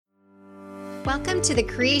Welcome to the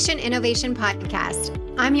Creation Innovation Podcast.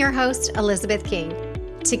 I'm your host, Elizabeth King.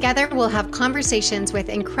 Together, we'll have conversations with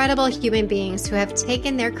incredible human beings who have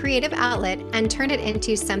taken their creative outlet and turned it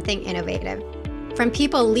into something innovative. From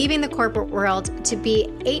people leaving the corporate world to be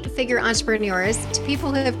 8-figure entrepreneurs to people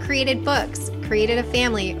who have created books, created a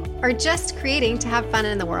family, or just creating to have fun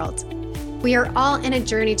in the world. We are all in a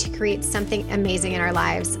journey to create something amazing in our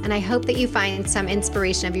lives, and I hope that you find some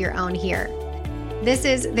inspiration of your own here. This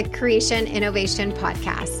is the Creation Innovation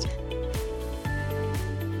Podcast.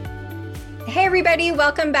 Hey everybody,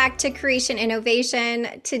 welcome back to Creation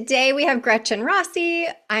Innovation. Today we have Gretchen Rossi.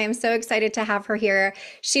 I am so excited to have her here.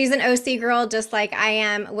 She's an OC girl just like I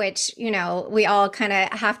am, which, you know, we all kind of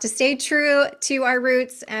have to stay true to our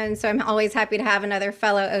roots. And so I'm always happy to have another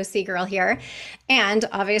fellow OC girl here. And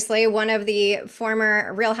obviously one of the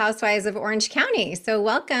former Real Housewives of Orange County. So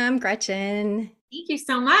welcome, Gretchen. Thank you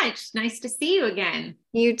so much. Nice to see you again.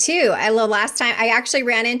 You too. Last time I actually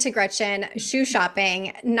ran into Gretchen shoe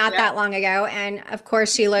shopping not that long ago. And of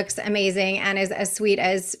course she looks amazing and is as sweet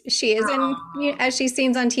as she is as she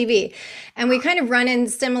seems on TV. And we kind of run in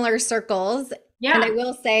similar circles. Yeah. And I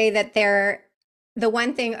will say that the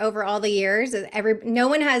one thing over all the years is no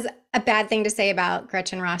one has a bad thing to say about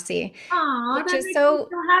Gretchen Rossi. Oh, that makes me so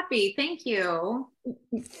happy. Thank you.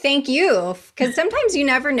 Thank you. Because sometimes you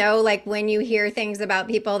never know, like when you hear things about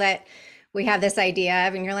people that we have this idea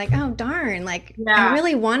of and you're like, oh, darn, like I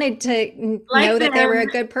really wanted to know that they were a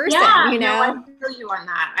good person, you know? No, I feel you on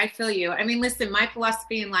that. I feel you. I mean, listen, my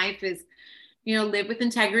philosophy in life is, you know, live with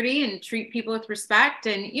integrity and treat people with respect.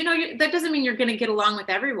 And, you know, that doesn't mean you're going to get along with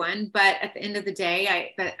everyone, but at the end of the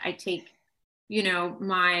day, I take, you know,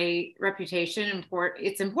 my reputation,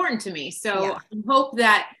 it's important to me. So I hope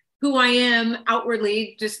that who I am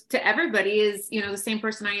outwardly just to everybody is, you know, the same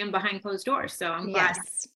person I am behind closed doors. So I'm glad.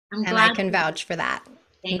 Yes. I'm glad. I can vouch for that.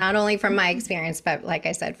 Not only from my experience, but like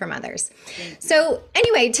I said, from others. So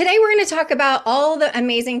anyway, today we're going to talk about all the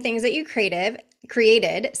amazing things that you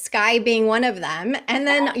created, Sky being one of them, and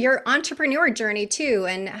then your entrepreneur journey too,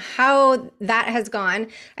 and how that has gone.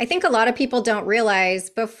 I think a lot of people don't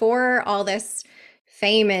realize before all this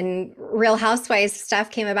fame and Real Housewives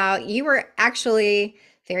stuff came about, you were actually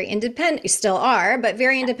very independent. You still are, but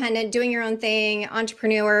very independent, doing your own thing,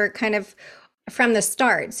 entrepreneur kind of from the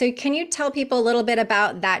start. So can you tell people a little bit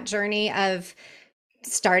about that journey of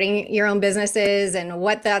starting your own businesses and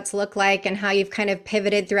what that's looked like and how you've kind of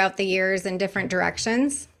pivoted throughout the years in different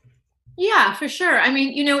directions? Yeah, for sure. I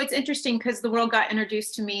mean, you know, it's interesting because the world got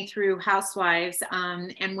introduced to me through Housewives.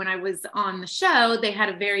 And when I was on the show, they had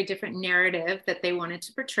a very different narrative that they wanted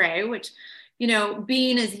to portray, which, you know,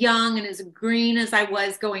 being as young and as green as I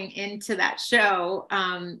was going into that show,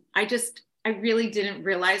 I really didn't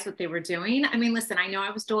realize what they were doing. I mean, listen, I know I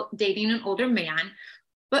was dating an older man,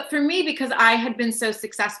 but for me, because I had been so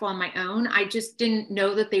successful on my own, I just didn't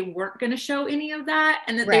know that they weren't going to show any of that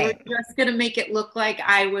and that they were just going to make it look like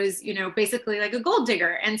I was, you know, basically like a gold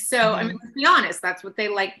digger. And so, I mean, let's be honest, that's what they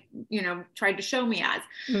tried to show me as.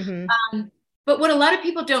 But what a lot of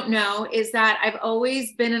people don't know is that I've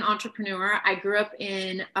always been an entrepreneur. I grew up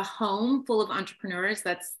in a home full of entrepreneurs.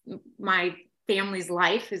 That's my family's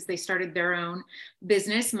life as they started their own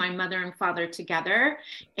business, my mother and father together.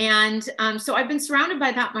 And so I've been surrounded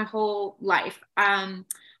by that my whole life.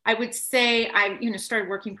 I would say I, you know, started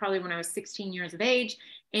working probably when I was 16 years of age.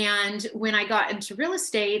 And when I got into real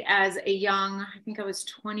estate as a young, I think I was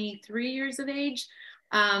 23 years of age,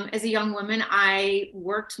 as a young woman, I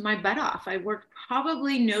worked my butt off. I worked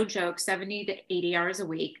probably, no joke, 70 to 80 hours a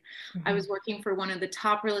week. I was working for one of the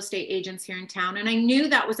top real estate agents here in town. And I knew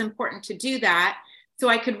that was important to do that so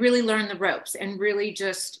I could really learn the ropes and really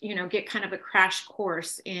just, you know, get kind of a crash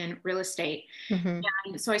course in real estate. And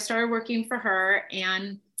so I started working for her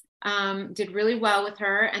and did really well with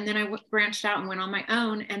her. And then I branched out and went on my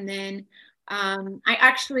own. And then I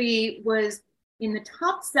actually was in the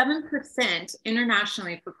top 7%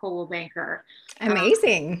 internationally for Coldwell Banker.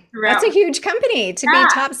 Amazing. That's a huge company to be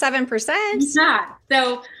top 7%. Yeah.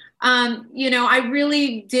 So, you know, I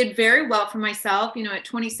really did very well for myself, you know, at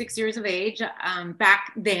 26 years of age.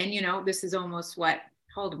 Back then, you know, this is almost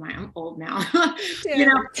how old am I? I'm old now. You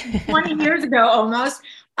know, 20 years ago almost.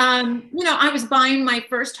 You know, I was buying my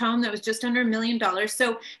first home that was just under $1 million.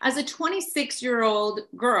 So as a 26-year-old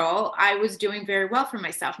girl, I was doing very well for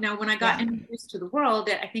myself. Now, when I got introduced to the world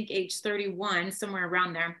at, I think, age 31, somewhere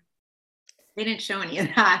around there, They didn't show any of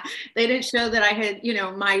that. They didn't show that I had,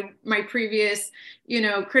 my previous,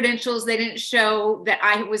 credentials. They didn't show that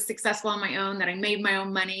I was successful on my own, that I made my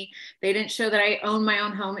own money. They didn't show that I owned my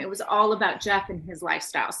own home. It was all about Jeff and his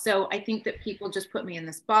lifestyle. So I think that people just put me in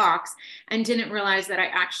this box and didn't realize that I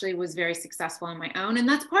actually was very successful on my own. And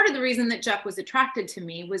that's part of the reason that Jeff was attracted to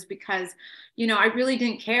me, was because, I really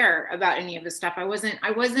didn't care about any of this stuff. I wasn't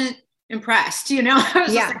impressed, I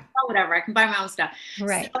was just like, oh, whatever, I can buy my own stuff.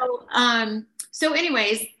 Right. So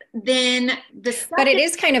anyways, then but it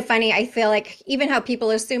is kind of funny. I feel like even how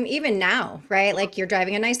people assume even now, right? Like you're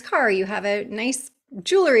driving a nice car, you have a nice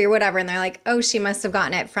jewelry or whatever, and they're like, oh, she must have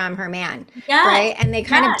gotten it from her man. Yes. Right. And they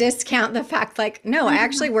kind of discount the fact like, no, I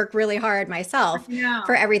actually work really hard myself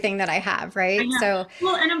for everything that I have. Right. So,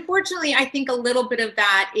 well, and unfortunately, I think a little bit of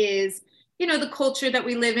that is, the culture that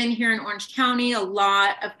we live in here in Orange County. A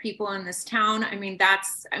lot of people in this town. I mean,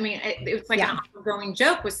 it's like an ongoing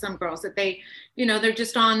joke with some girls that they, they're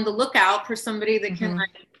just on the lookout for somebody that can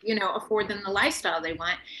afford them the lifestyle they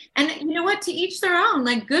want. And you know what, to each their own,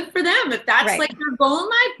 like good for them. If that's like their goal in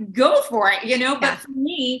life, go for it, but for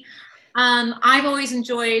me, I've always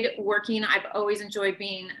enjoyed working. I've always enjoyed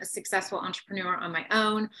being a successful entrepreneur on my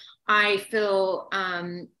own. I feel,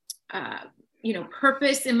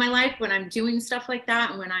 purpose in my life when I'm doing stuff like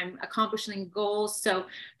that and when I'm accomplishing goals. So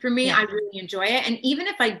for me, I really enjoy it. And even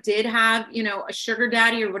if I did have, a sugar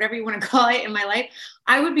daddy or whatever you want to call it in my life,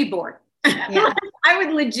 I would be bored. I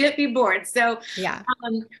would legit be bored. So,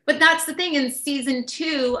 but that's the thing in season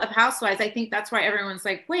 2 of Housewives. I think that's why everyone's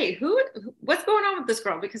like, wait, what's going on with this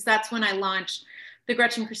girl? Because that's when I launched the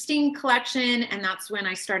Gretchen Christine collection. And that's when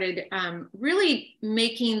I started really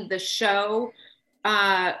making the show,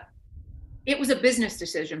 it was a business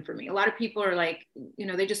decision for me. A lot of people are like,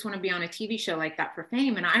 they just want to be on a TV show like that for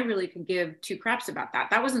fame. And I really could give two craps about that.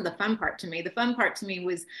 That wasn't the fun part to me. The fun part to me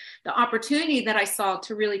was the opportunity that I saw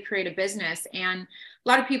to really create a business. And a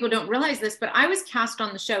lot of people don't realize this, but I was cast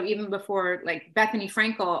on the show even before like Bethany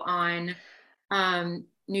Frankel on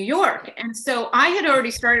New York. And so I had already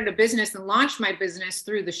started a business and launched my business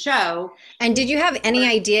through the show. And did you have any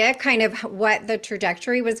idea kind of what the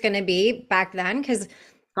trajectory was going to be back then? Because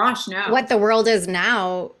gosh, no. What the world is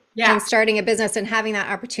now and starting a business and having that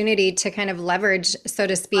opportunity to kind of leverage, so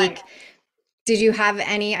to speak. Right. Did you have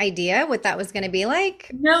any idea what that was going to be like?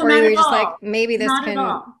 No, or not you were at just all. like, maybe this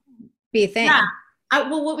can be a thing? Yeah.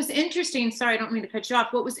 Well, what was interesting, sorry, I don't mean to cut you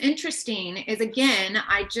off. What was interesting is, again,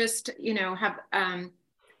 I just, have, I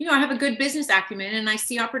have a good business acumen and I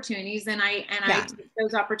see opportunities and I take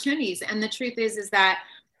those opportunities. And the truth is that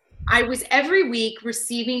I was every week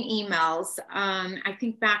receiving emails. I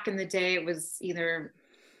think back in the day, it was either,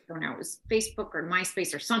 I don't know, it was Facebook or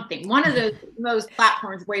MySpace or something, one of those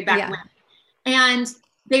platforms way back when. And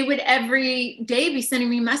they would every day be sending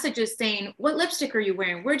me messages saying, what lipstick are you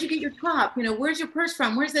wearing? Where'd you get your top? Where's your purse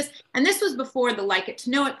from? Where's this? And this was before the Like It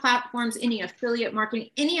to Know It platforms, any affiliate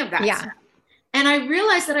marketing, any of that stuff. And I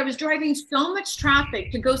realized that I was driving so much traffic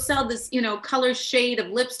to go sell this, color shade of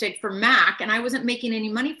lipstick for MAC, and I wasn't making any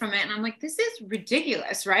money from it. And I'm like, this is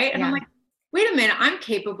ridiculous, right? And I'm like, wait a minute, I'm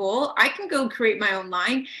capable. I can go create my own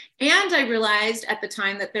line. And I realized at the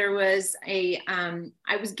time that there was I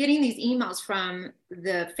was getting these emails from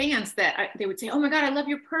the fans that they would say, oh my God, I love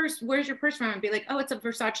your purse. Where's your purse from? I'd be like, oh, it's a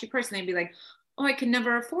Versace purse. And they'd be like, oh, I could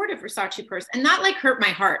never afford a Versace purse. And that like hurt my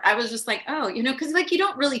heart. I was just like, oh, because like you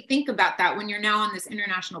don't really think about that when you're now on this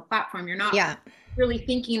international platform. You're not really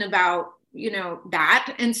thinking about,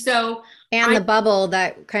 that. And so the bubble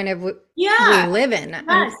that kind of we live in,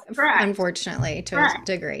 unfortunately, to a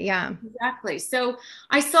degree. Yeah, exactly. So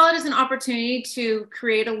I saw it as an opportunity to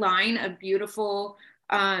create a line of beautiful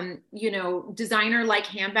designer like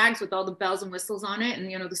handbags with all the bells and whistles on it.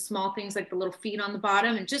 And, the small things like the little feet on the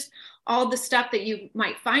bottom and just all the stuff that you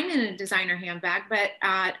might find in a designer handbag, but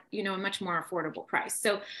at, a much more affordable price.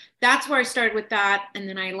 So that's where I started with that. And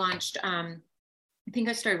then I launched, I think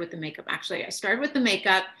I started with the makeup. Actually, I started with the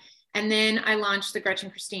makeup. And then I launched the Gretchen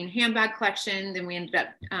Christine handbag collection. Then we ended up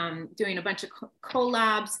doing a bunch of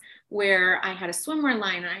collabs where I had a swimwear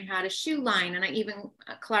line and I had a shoe line. And I even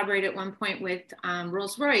collaborated at one point with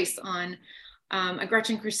Rolls-Royce on a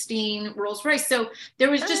Gretchen Christine Rolls-Royce. So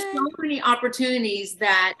there was just so many opportunities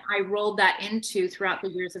that I rolled that into throughout the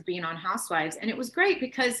years of being on Housewives. And it was great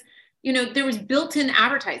because there was built-in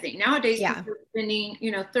advertising. Nowadays, people are spending,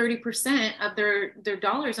 30% of their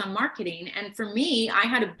dollars on marketing. And for me, I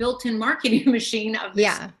had a built-in marketing machine of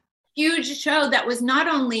this huge show that was not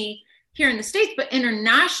only here in the States, but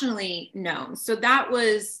internationally known. So that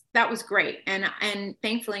was great. And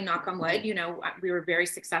thankfully, knock on wood, we were very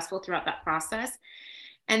successful throughout that process.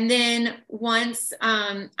 And then once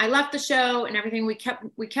I left the show and everything, we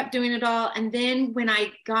kept doing it all. And then when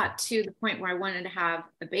I got to the point where I wanted to have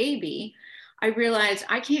a baby, I realized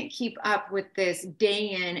I can't keep up with this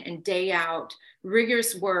day in and day out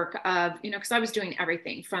rigorous work of, because I was doing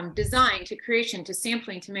everything from design to creation to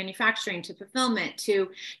sampling to manufacturing to fulfillment to,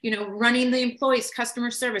 running the employees,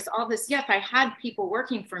 customer service, all this. Yes, I had people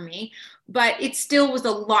working for me, but it still was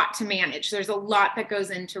a lot to manage. There's a lot that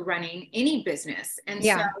goes into running any business. And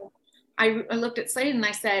so I looked at Slade and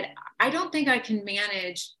I said, I don't think I can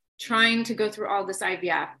manage trying to go through all this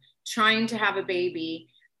IVF, trying to have a baby,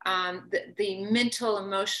 the mental,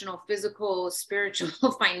 emotional, physical,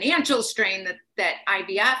 spiritual, financial strain that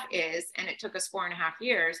IVF is. And it took us 4.5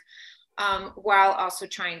 years, while also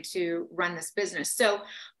trying to run this business. So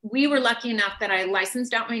we were lucky enough that I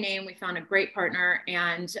licensed out my name. We found a great partner,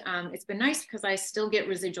 and it's been nice because I still get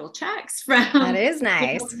residual checks from that is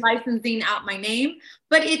nice licensing out my name.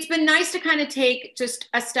 But it's been nice to kind of take just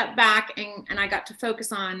a step back, and I got to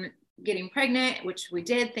focus on getting pregnant, which we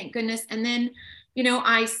did, thank goodness. And then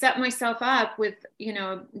I set myself up with,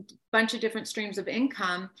 a bunch of different streams of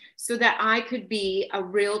income so that I could be a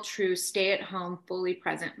real, true stay-at-home, fully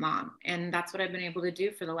present mom. And that's what I've been able to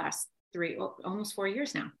do for the last almost 4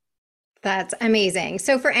 years now. That's amazing.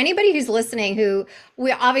 So for anybody who's listening, who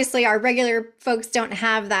we obviously our regular folks don't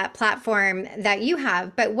have that platform that you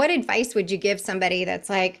have, but what advice would you give somebody that's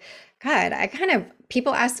like, God,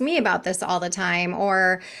 people ask me about this all the time,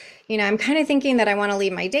 or, I'm kind of thinking that I want to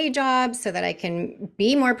leave my day job so that I can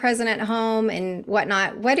be more present at home and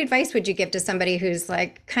whatnot. What advice would you give to somebody who's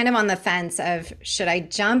like kind of on the fence of, should I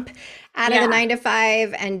jump out of the 9 to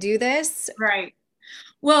 5 and do this? Right.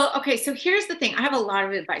 Well, okay. So here's the thing. I have a lot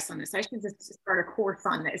of advice on this. I should just start a course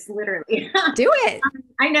on this, literally. Do it.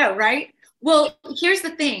 I know, right? Well, here's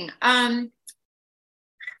the thing.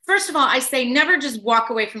 First of all, I say never just walk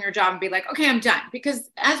away from your job and be like, okay, I'm done. Because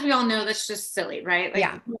as we all know, that's just silly, right?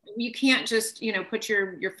 Like, you can't just, put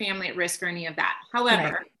your family at risk or any of that.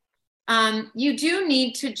 However, you do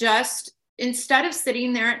need to just, instead of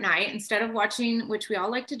sitting there at night, instead of watching, which we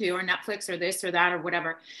all like to do, or Netflix or this or that or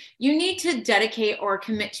whatever, you need to dedicate or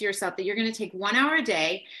commit to yourself that you're going to take 1 hour a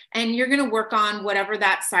day and you're going to work on whatever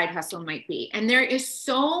that side hustle might be. And there is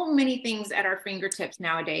so many things at our fingertips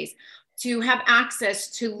nowadays to have access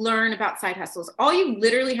to learn about side hustles. All you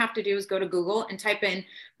literally have to do is go to Google and type in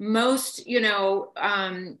most,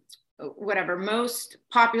 most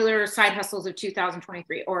popular side hustles of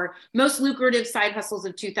 2023, or most lucrative side hustles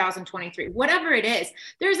of 2023, whatever it is.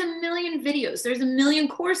 There's a million videos, there's a million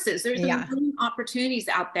courses, there's a million opportunities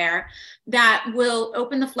out there that will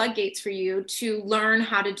open the floodgates for you to learn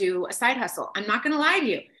how to do a side hustle. I'm not going to lie to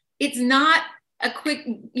you. It's not a quick,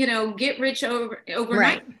 get rich overnight.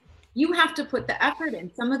 Right. You have to put the effort in.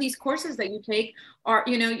 Some of these courses that you take are,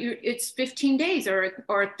 it's 15 days or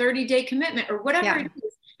a 30-day commitment or whatever it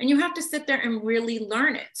is. And you have to sit there and really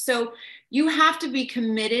learn it. So you have to be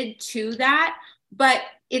committed to that. But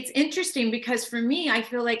it's interesting because for me, I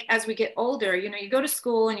feel like as we get older, you go to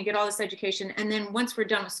school and you get all this education. And then once we're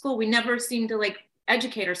done with school, we never seem to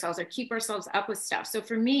educate ourselves or keep ourselves up with stuff. So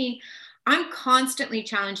for me, I'm constantly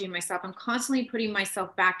challenging myself. I'm constantly putting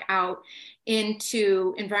myself back out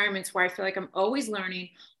into environments where I feel like I'm always learning,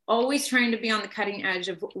 always trying to be on the cutting edge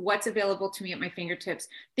of what's available to me at my fingertips.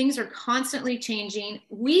 Things are constantly changing.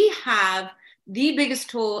 We have the biggest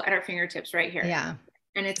tool at our fingertips right here. Yeah.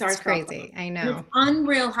 And it's our crazy. I know. It's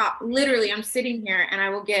unreal how literally I'm sitting here and I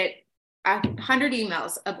will get 100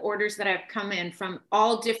 emails of orders that have come in from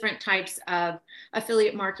all different types of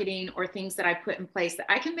affiliate marketing or things that I put in place that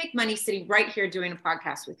I can make money sitting right here doing a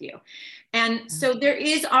podcast with you. And so there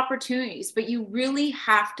is opportunities, but you really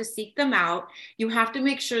have to seek them out. You have to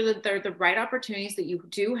make sure that they're the right opportunities, that you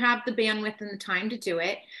do have the bandwidth and the time to do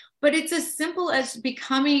it. But it's as simple as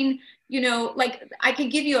becoming, I can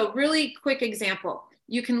give you a really quick example.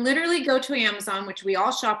 You can literally go to Amazon, which we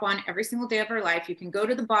all shop on every single day of our life. You can go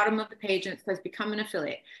to the bottom of the page and it says become an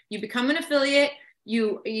affiliate. You become an affiliate,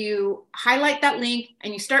 you highlight that link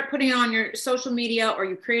and you start putting it on your social media, or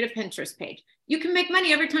you create a Pinterest page. You can make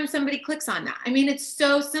money every time somebody clicks on that. I mean, it's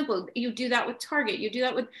so simple. You do that with Target. You do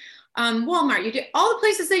that with Walmart. You do all the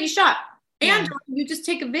places that you shop. And you just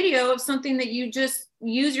take a video of something that you just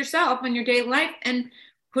use yourself in your daily life and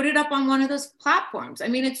put it up on one of those platforms. I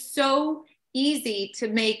mean, it's so easy to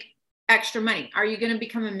make extra money. Are you going to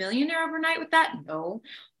become a millionaire overnight with that? No,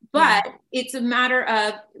 but it's a matter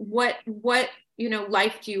of what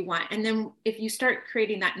life do you want? And then if you start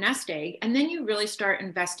creating that nest egg, and then you really start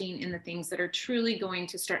investing in the things that are truly going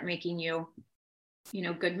to start making you,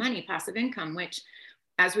 good money, passive income, which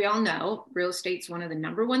as we all know, real estate's one of the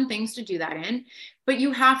number one things to do that in, but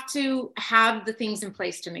you have to have the things in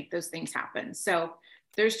place to make those things happen. So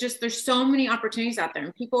there's so many opportunities out there.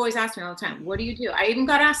 And people always ask me all the time, what do you do? I even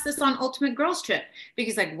got asked this on Ultimate Girls Trip,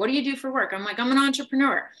 because like, what do you do for work? I'm like, I'm an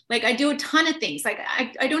entrepreneur. Like I do a ton of things. Like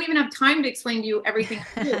I don't even have time to explain to you everything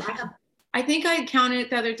I do. I think I counted it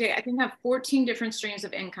the other day. I think I have 14 different streams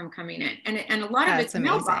of income coming in. And a lot of it's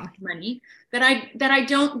mailbox money that I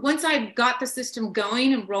don't, once I've got the system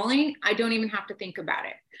going and rolling, I don't even have to think about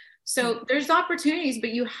it. So there's opportunities,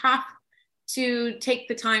 but you have to take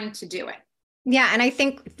the time to do it. Yeah. And I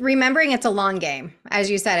think remembering it's a long game,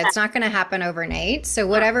 as you said, it's not going to happen overnight. So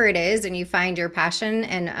whatever it is, and you find your passion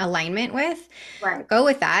and alignment with, go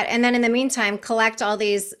with that. And then in the meantime, collect all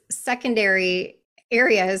these secondary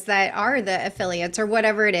areas that are the affiliates or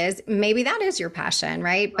whatever it is. Maybe that is your passion,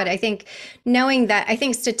 right? But I think knowing that, I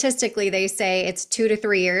think statistically they say it's 2 to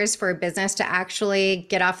 3 years for a business to actually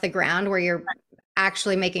get off the ground where you're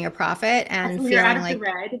actually making a profit and feeling like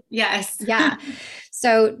red. Yes. Yeah.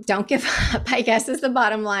 So don't give up, I guess, is the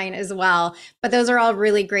bottom line as well. But those are all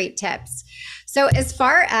really great tips. So as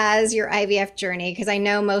far as your IVF journey, because I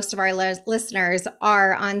know most of our listeners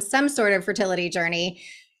are on some sort of fertility journey,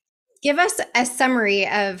 give us a summary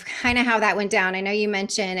of kind of how that went down. I know you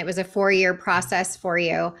mentioned it was a 4-year process for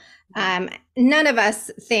you. None of us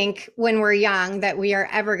think when we're young that we are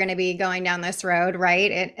ever going to be going down this road,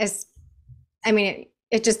 right?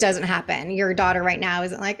 It just doesn't happen. Your daughter right now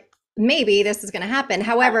isn't like, maybe this is going to happen.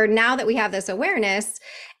 However, now that we have this awareness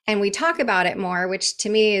and we talk about it more, which to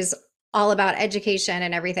me is all about education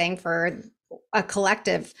and everything for a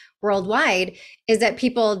collective worldwide, is that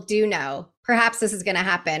people do know perhaps this is going to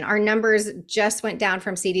happen. Our numbers just went down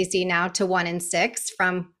from CDC now to 1 in 6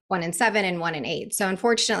 from 1 in 7 and 1 in 8. So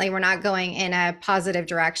unfortunately, we're not going in a positive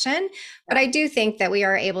direction, but I do think that we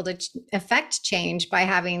are able to affect change by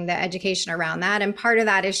having the education around that. And part of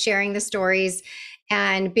that is sharing the stories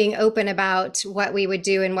and being open about what we would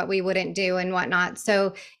do and what we wouldn't do and whatnot.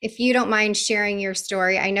 So if you don't mind sharing your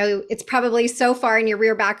story, I know it's probably so far in your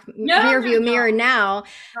rear view mirror now.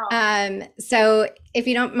 So if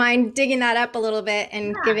you don't mind digging that up a little bit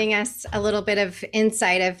and giving us a little bit of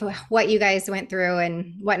insight of what you guys went through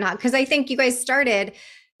and whatnot, because I think you guys started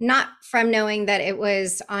not from knowing that it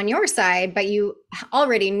was on your side, but you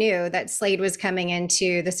already knew that Slade was coming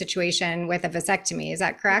into the situation with a vasectomy. Is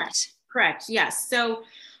that correct? Correct. Yes. So,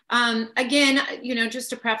 again, just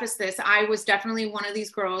to preface this, I was definitely one of these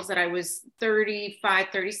girls that I was 35,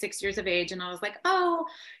 36 years of age. And I was like, oh,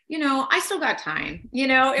 I still got time,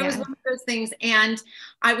 it was one of those things. And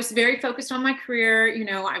I was very focused on my career.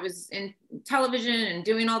 I was in television and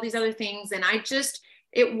doing all these other things. And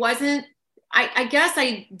it wasn't, I guess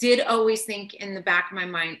I did always think in the back of my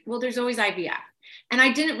mind, well, there's always IVF. And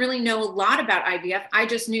I didn't really know a lot about IVF. I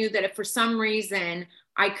just knew that if for some reason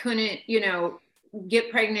I couldn't,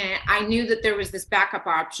 get pregnant, I knew that there was this backup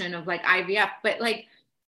option of like IVF, but like,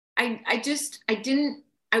 I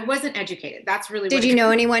wasn't educated. That's really Did you know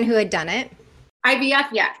anyone who had done it? IVF,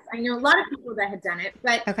 yes. I know a lot of people that had done it,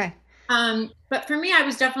 but okay. But for me, I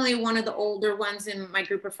was definitely one of the older ones in my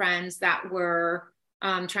group of friends that were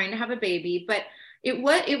trying to have a baby. But it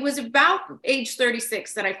was about age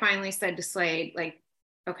 36 that I finally said to Slade, like,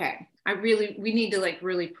 okay, we need to like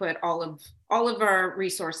really put all of our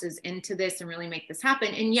resources into this and really make this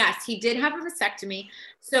happen. And yes, he did have a vasectomy.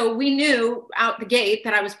 So we knew out the gate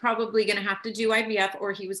that I was probably going to have to do IVF,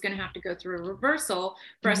 or he was going to have to go through a reversal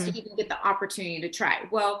for us to even get the opportunity to try.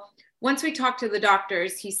 Well, once we talked to the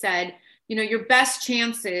doctors, he said, your best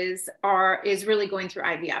chances is really going through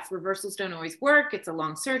IVF. Reversals don't always work. It's a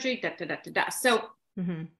long surgery, da, da, da, da, da. So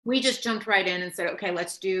we just jumped right in and said, okay,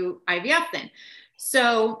 let's do IVF then.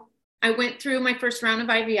 So I went through my first round of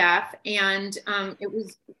IVF and it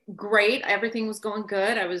was great. Everything was going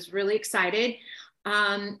good. I was really excited.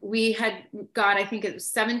 We had got, I think it was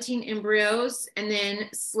 17 embryos, and then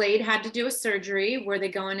Slade had to do a surgery where they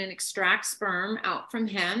go in and extract sperm out from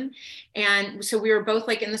him. And so we were both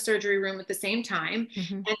like in the surgery room at the same time.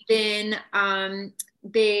 And then I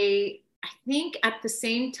think at the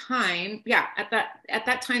same time, at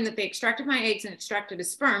that time that they extracted my eggs and extracted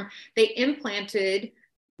his sperm, they implanted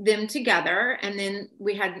them together. And then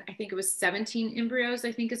we had, I think it was 17 embryos,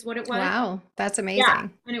 I think is what it was. Wow. That's amazing. Yeah.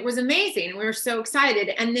 And it was amazing. We were so excited.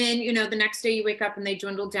 And then, the next day you wake up and they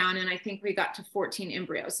dwindled down. And I think we got to 14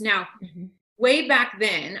 embryos. Now, way back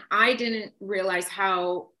then, I didn't realize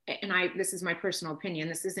how and this is my personal opinion,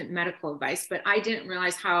 this isn't medical advice, but I didn't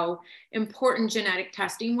realize how important genetic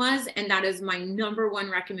testing was. And that is my number one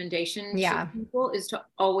recommendation to people, is to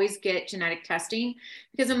always get genetic testing.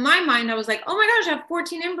 Because in my mind, I was like, oh my gosh, I have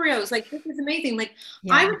 14 embryos. Like, this is amazing. Like,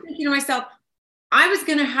 I was thinking to myself, I was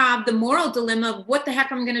going to have the moral dilemma of what the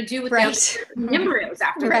heck I'm going to do with the embryos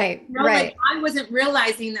after that. You know, like, I wasn't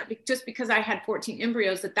realizing that just because I had 14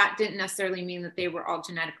 embryos, that didn't necessarily mean that they were all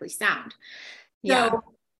genetically sound. So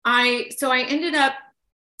I ended up,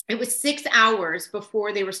 it was 6 hours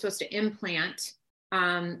before they were supposed to implant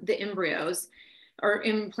the embryos, or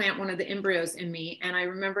implant one of the embryos in me. And I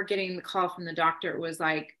remember getting the call from the doctor. It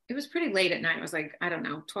was pretty late at night. It was like, I don't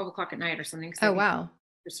know, 12 o'clock at night or something. Oh, wow.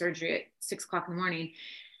 For surgery at 6 o'clock in the morning.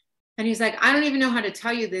 And he's like, I don't even know how to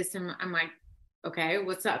tell you this. And I'm like, okay,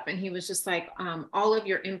 what's up? And he was just like, all of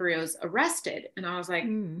your embryos arrested. And I was like,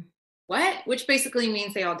 what? Which basically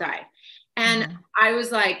means they all died. And I was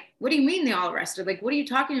like, what do you mean they all arrested? Like, what are you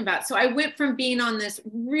talking about? So I went from being on this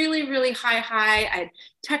really, really high. I'd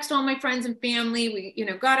text all my friends and family. We,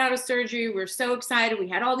 got out of surgery. We were so excited. We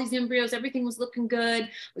had all these embryos. Everything was looking good.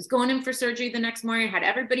 Was going in for surgery the next morning. I had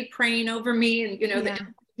everybody praying over me, and, the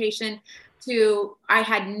implication to, I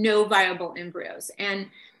had no viable embryos. And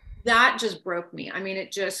that just broke me. I mean,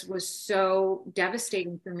 it just was so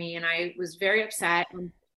devastating for me. And I was very upset.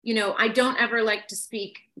 And I don't ever like to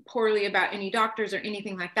speak poorly about any doctors or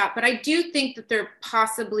anything like that, but I do think that there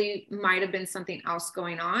possibly might have been something else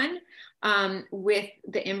going on with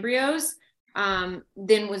the embryos than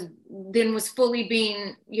was fully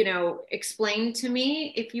being, explained to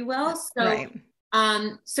me, if you will. So,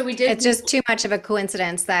 so we did. It's just too much of a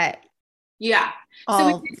coincidence that. Yeah.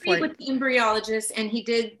 So we did speak with the embryologist, and he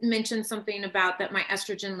did mention something about that my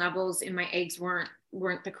estrogen levels in my eggs weren't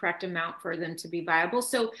the correct amount for them to be viable.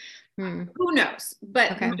 So who knows?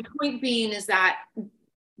 But my point being is that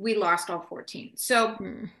we lost all 14. So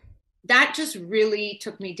that just really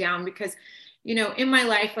took me down, because, in my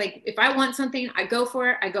life, like, if I want something, I go for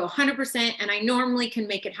it. I go 100%, and I normally can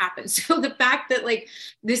make it happen. So the fact that, like,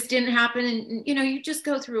 this didn't happen, and, you just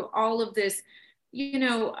go through all of this,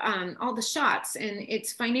 all the shots, and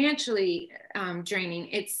it's financially draining.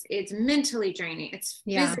 It's mentally draining. It's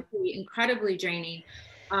physically incredibly draining,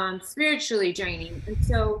 spiritually draining. And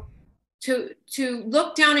so to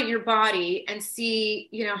look down at your body and see,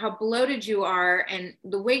 how bloated you are and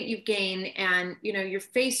the weight you've gained, and, your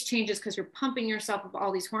face changes because you're pumping yourself with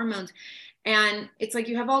all these hormones. And it's like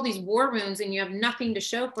you have all these war wounds and you have nothing to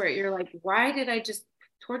show for it. You're like, why did I just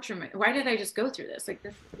why did I just go through this? Like,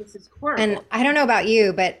 this is horrible. And I don't know about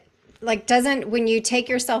you, but like, when you take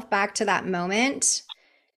yourself back to that moment,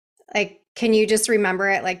 like, can you just remember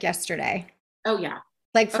it like yesterday? Oh yeah.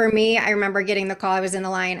 Like, for me, I remember getting the call. I was in the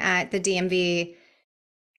line at the DMV.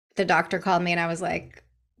 The doctor called me and I was like,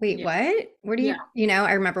 wait, what do you,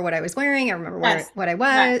 I remember what I was wearing. I remember what I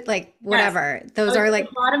was like, whatever. Those are like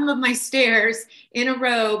the bottom of my stairs in a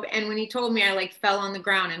robe. And when he told me, I like fell on the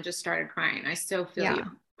ground and just started crying. I so feel you.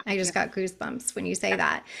 I just got goosebumps when you say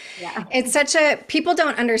that. Yeah. It's people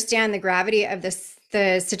don't understand the gravity of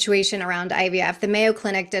the situation around IVF. The Mayo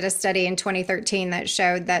Clinic did a study in 2013 that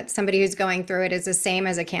showed that somebody who's going through it is the same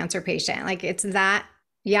as a cancer patient. Like, it's that.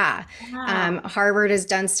 Yeah. Wow. Harvard has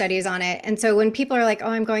done studies on it. And so when people are like, oh,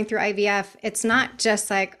 I'm going through IVF, it's not just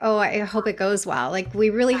like, oh, I hope it goes well. Like, we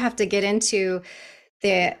really have to get into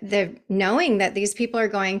the knowing that these people are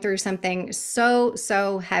going through something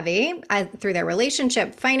so heavy through their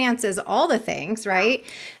relationship, finances, all the things, right?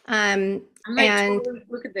 I'm like, totally,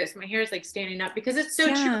 look at this. My hair is like standing up, because it's so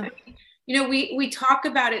true. I mean, we talk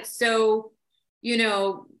about it so,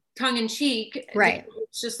 tongue in cheek, right?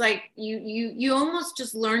 It's just like you almost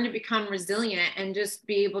just learn to become resilient and just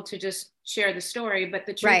be able to just share the story. But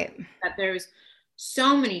the truth is that there's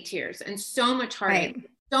so many tears and so much heartache,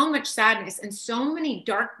 so much sadness, and so many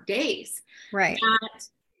dark days, that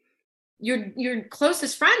your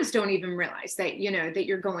closest friends don't even realize that, that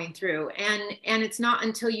you're going through. And it's not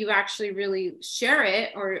until you actually really share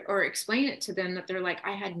it or explain it to them that they're like,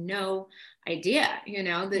 I had no idea,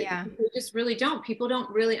 that they just really don't. People don't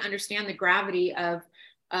really understand the gravity of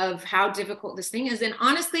how difficult this thing is. And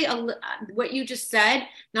honestly, what you just said,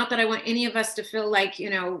 not that I want any of us to feel like,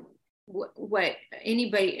 what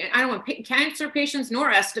anybody, I don't want cancer patients nor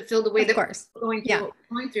us to feel the way that we're going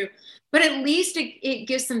through, but at least it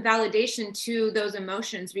gives some validation to those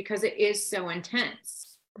emotions, because it is so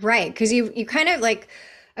intense. Right. Because you kind of like,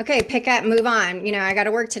 okay, pick up, move on. I got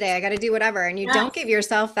to work today. I got to do whatever. And you don't give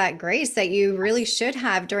yourself that grace that you really should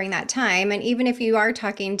have during that time. And even if you are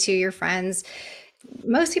talking to your friends,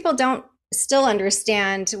 most people don't still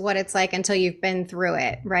understand what it's like until you've been through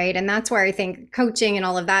it, right? And that's where I think coaching and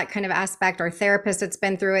all of that kind of aspect, or therapists that's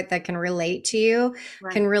been through it that can relate to you,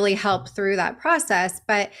 can Right. really help through that process.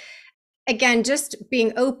 But again, just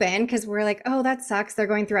being open, because we're like, oh, that sucks, they're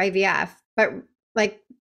going through IVF. But like,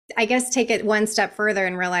 I guess take it one step further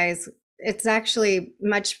and realize it's actually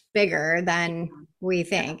much bigger than we Yeah.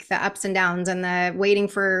 think. The ups and downs and the waiting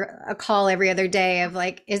for a call every other day of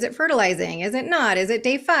like, is it fertilizing? Is it not? Is it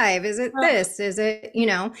day 5? Is it Oh, this? Is it,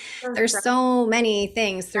 so there's so many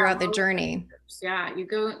things throughout the roller journey. coasters. Yeah,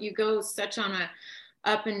 you go such on a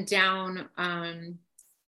up and down,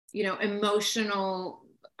 emotional.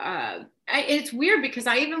 It's weird because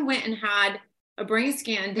I even went and had a brain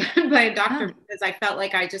scan done by a doctor Ah, because I felt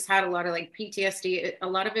like I just had a lot of like PTSD. A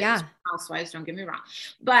lot of it was yeah. from housewives, don't get me wrong,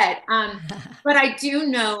 but I do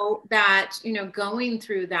know that going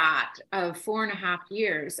through that of 4.5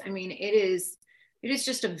 years. I mean, it is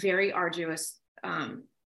just a very arduous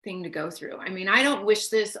thing to go through. I mean, I don't wish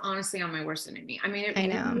this honestly on my worst enemy. I mean, it I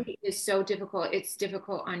know. really is so difficult. It's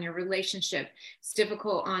difficult on your relationship. It's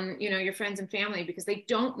difficult on, your friends and family because they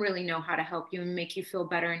don't really know how to help you and make you feel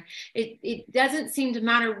better. And it doesn't seem to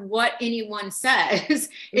matter what anyone says.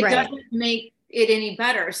 It Right. doesn't make it any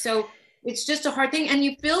better. So it's just a hard thing. And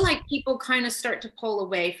you feel like people kind of start to pull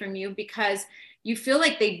away from you because you feel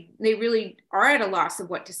like they really are at a loss of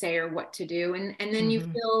what to say or what to do, and then you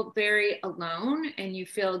Hmm. feel very alone and you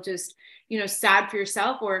feel just sad for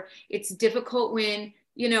yourself, or it's difficult when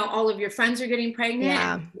all of your friends are getting pregnant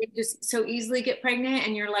and Yeah. they just so easily get pregnant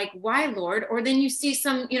and you're like, why, Lord? Or then you see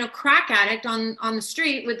some crack addict on the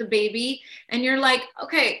street with a baby and you're like,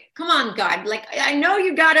 okay, come on, God, like I know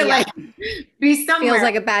you gotta like Yeah. be Feels somewhere.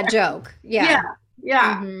 like a bad joke. Yeah, Yeah.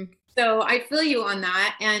 yeah. Hmm. So I feel you on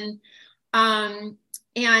that. Um,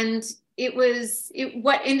 and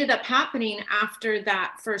what ended up happening after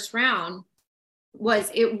that first round was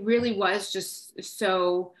it really was just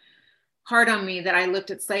so hard on me that I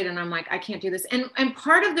looked at Slate and I'm like, I can't do this. And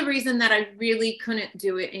part of the reason that I really couldn't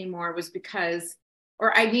do it anymore was because,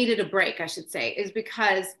 or I needed a break, I should say, is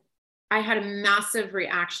because I had a massive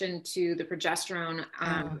reaction to the progesterone,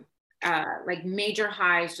 Oh. like major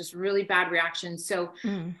highs, just really bad reactions. So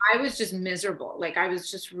Mm. I was just miserable. Like I was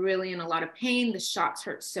just really in a lot of pain. The shots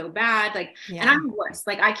hurt so bad. Like, and Yeah. I'm a wuss.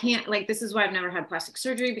 Like I can't, like, this is why I've never had plastic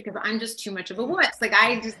surgery because I'm just too much of a wuss. Like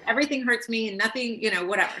everything hurts me and nothing,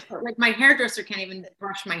 whatever. So like my hairdresser can't even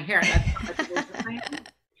brush my hair. That's how much it is with my hair.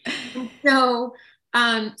 And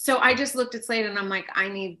so I just looked at Slade and I'm like, I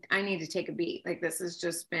need to take a beat. Like this has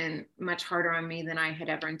just been much harder on me than I had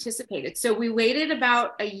ever anticipated. So we waited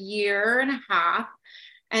about a year and a half.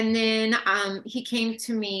 And then he came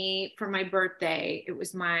to me for my birthday. It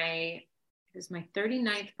was my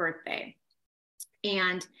 39th birthday.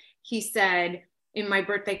 And he said, in my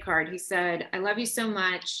birthday card, he said, I love you so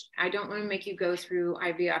much. I don't want to make you go through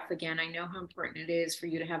IVF again. I know how important it is for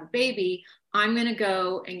you to have a baby. I'm going to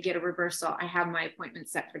go and get a reversal. I have my appointment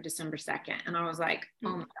set for December 2nd. And I was like, oh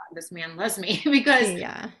my God, this man loves me because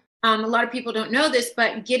Yeah. a lot of people don't know this,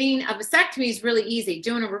 but getting a vasectomy is really easy.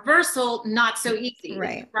 Doing a reversal, not so easy. It's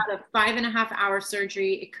Right. about a 5.5 hour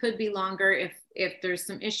surgery. It could be longer if there's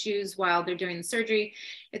some issues while they're doing the surgery.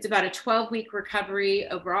 It's about a 12-week recovery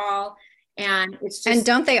overall. And it's And just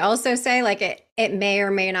don't they also say like it may or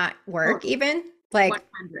may not work totally even? Like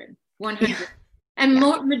 100, yeah. 100. And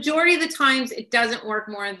Yeah. majority of the times it doesn't work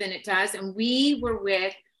more than it does. And we were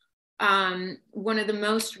with one of the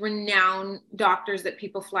most renowned doctors that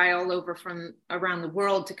people fly all over from around the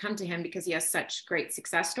world to come to him because he has such great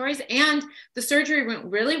success stories. And the surgery went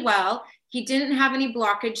really well. He didn't have any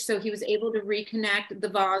blockage, so he was able to reconnect the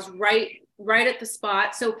vase right at the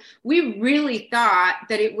spot. So we really thought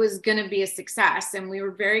that it was going to be a success, and we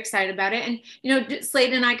were very excited about it. And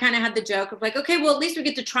Slade and I kind of had the joke of like, okay, well, at least we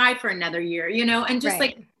get to try for another year, and just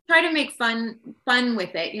like Right. try to make fun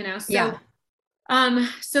with it. So Yeah.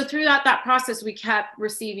 so throughout that process, we kept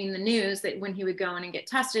receiving the news that when he would go in and get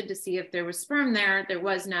tested to see if there was sperm there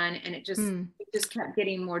was none. And it Mm. just kept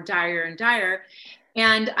getting more dire and dire.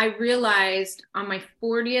 And I realized on my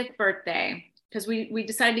 40th birthday, because we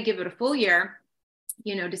decided to give it a full year,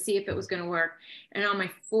 to see if it was going to work. And on my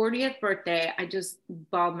 40th birthday, I just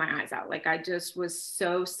bawled my eyes out. Like I just was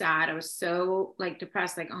so sad. I was so like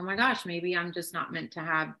depressed, like, oh my gosh, maybe I'm just not meant to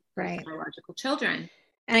have Right. biological children.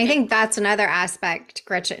 And I think that's another aspect,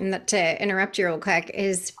 Gretchen, that to interrupt you real quick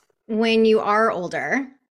is when you are older,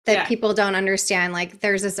 that Yeah. people don't understand, like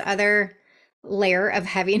there's this other layer of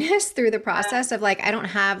heaviness through the process of like, I don't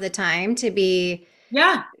have the time to be,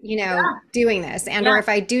 Yeah. doing this. And or Yeah. if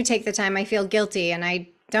I do take the time, I feel guilty and I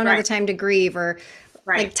don't have the Right. time to grieve or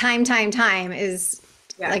like Right. time is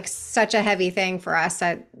Yeah. like such a heavy thing for us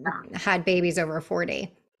that Yeah. had babies over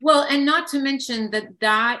 40. Well, and not to mention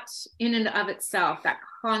that in and of itself, that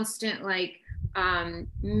constant like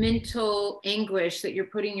mental anguish that you're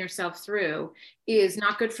putting yourself through is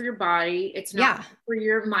not good for your body. It's not Yeah. good for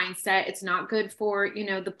your mindset. It's not good for,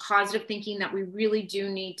 the positive thinking that we really do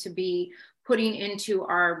need to be putting into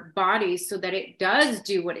our bodies so that it does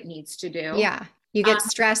do what it needs to do. Yeah. You Um, get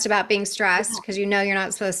stressed about being stressed because you know you're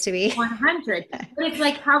not supposed to be. 100. But it's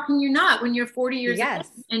like, how can you not when you're 40 years old Yes.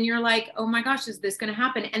 and you're like, oh my gosh, is this going to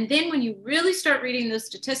happen? And then when you really start reading those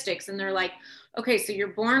statistics and they're like, okay, so you're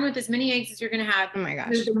born with as many eggs as you're going to have. Oh my gosh.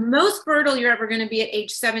 You're the most fertile you're ever going to be at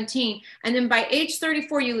age 17. And then by age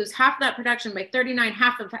 34, you lose half that production. By 39,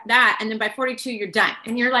 half of that. And then by 42, you're done.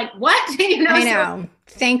 And you're like, what? I know.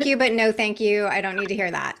 Thank you, but no thank you. I don't need to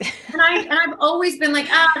hear that. And I've always been like,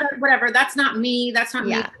 whatever, that's not me. That's not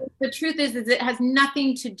me. The truth is it has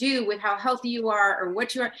nothing to do with how healthy you are or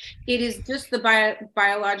what you are. It is just the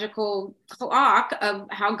biological clock of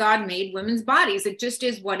how God made women's bodies. It just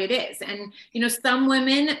is what it is. And, some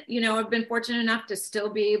women, have been fortunate enough to still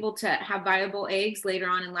be able to have viable eggs later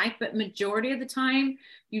on in life, but majority of the time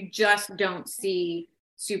you just don't see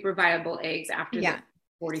super viable eggs after the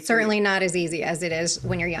 43. Certainly not as easy as it is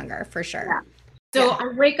when you're younger, for sure. Yeah. So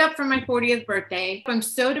I wake up for my 40th birthday. I'm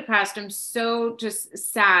so depressed. I'm so just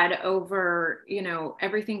sad over,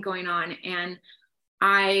 everything going on. And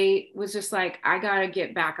I was just like, I got to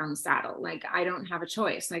get back on the saddle. Like, I don't have a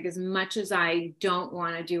choice. Like, as much as I don't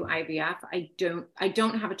want to do IVF, I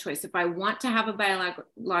don't have a choice. If I want to have a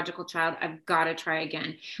biological child, I've got to try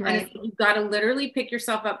again. Right. And you've got to literally pick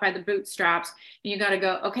yourself up by the bootstraps and you got to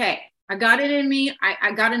go, okay, I got it in me.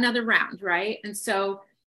 I got another round. Right. And so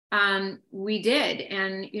we did.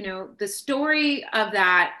 And, the story of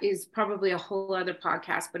that is probably a whole other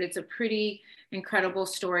podcast, but it's a pretty incredible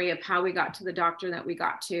story of how we got to the doctor that we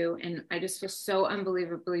got to. And I just feel so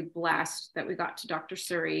unbelievably blessed that we got to Dr.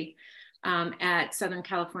 Suri at Southern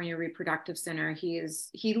California Reproductive Center.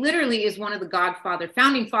 He literally is one of the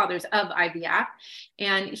founding fathers of IVF.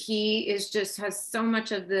 And he has so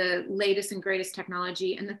much of the latest and greatest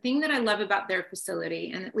technology. And the thing that I love about their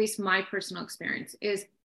facility, and at least my personal experience, is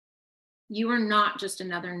you are not just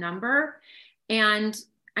another number. And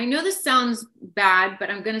I know this sounds bad, but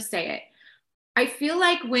I'm going to say it. I feel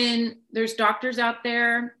like when there's doctors out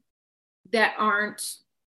there that aren't,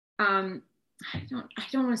 I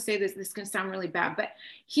don't want to say this is going to sound really bad, but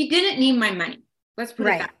he didn't need my money. Let's put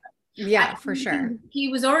it that way. Yeah, for sure. He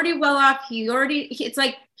was already well off. It's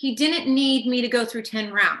like, he didn't need me to go through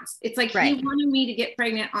 10 rounds. It's like, he wanted me to get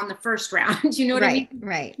pregnant on the first round. You know what I mean?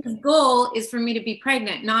 Right. His goal is for me to be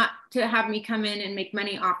pregnant, not to have me come in and make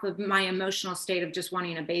money off of my emotional state of just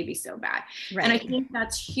wanting a baby so bad. Right. And I think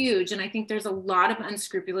that's huge. And I think there's a lot of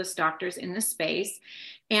unscrupulous doctors in this space.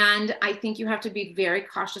 And I think you have to be very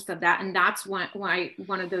cautious of that. And that's why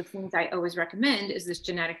one of those things I always recommend is this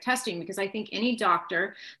genetic testing, because I think any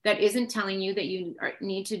doctor that isn't telling you that you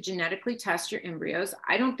need to genetically test your embryos,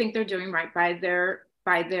 I don't think they're doing right by their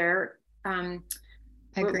agree.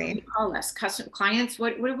 What do we call us? Custom clients?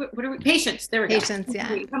 What are we? Patients. There we go. Patients,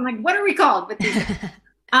 yeah. I'm like, what are we called? But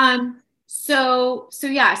so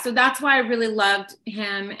that's why I really loved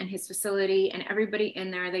him and his facility and everybody in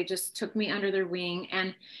there. They just took me under their wing,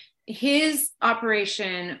 and his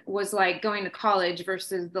operation was like going to college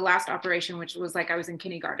versus the last operation, which was like I was in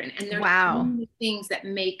kindergarten. And there's so many things that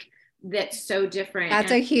make that so different.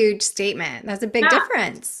 That's a huge statement. That's a big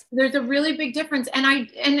difference. There's a really big difference. And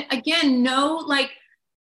again, no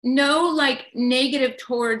negative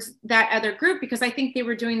towards that other group, because I think they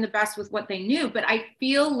were doing the best with what they knew. But I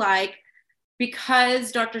feel like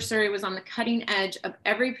because Dr. Suri was on the cutting edge of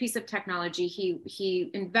every piece of technology,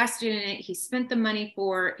 he invested in it. He spent the money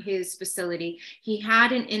for his facility. He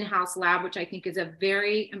had an in-house lab, which I think is a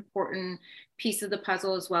very important piece of the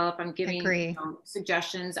puzzle as well. If I'm giving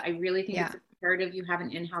suggestions, I really think it's imperative you have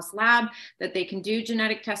an in-house lab that they can do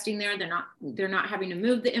genetic testing there. They're not having to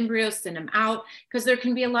move the embryos, send them out, because there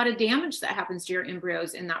can be a lot of damage that happens to your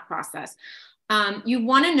embryos in that process. You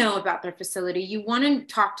want to know about their facility. You want to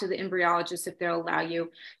talk to the embryologist if they'll allow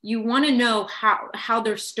you. You want to know how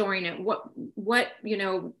they're storing it, what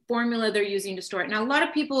formula they're using to store it. Now, a lot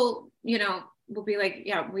of people, will be like,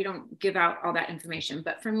 yeah, we don't give out all that information.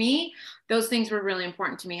 But for me, those things were really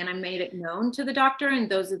important to me, and I made it known to the doctor, and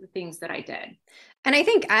those are the things that I did. And I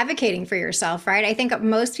think advocating for yourself, right? I think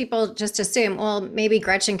most people just assume, well, maybe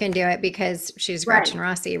Gretchen can do it because she's Gretchen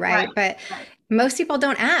Rossi, right? But most people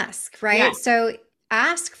don't ask, right? So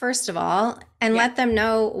ask first of all, and Yeah. let them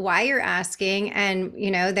know why you're asking, and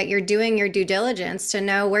that you're doing your due diligence to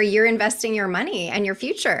know where you're investing your money and your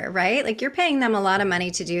future, right? Like, you're paying them a lot of money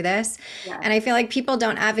to do this. Yeah. And I feel like people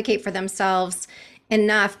don't advocate for themselves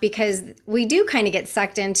enough, because we do kind of get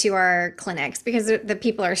sucked into our clinics because the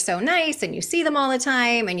people are so nice and you see them all the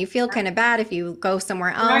time, and you feel kind of bad if you go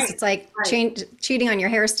somewhere else. Right. It's like Right. cheating on your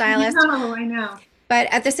hairstylist. No, I know. But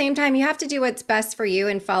at the same time, you have to do what's best for you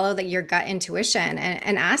and follow your gut intuition,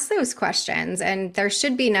 and ask those questions. And there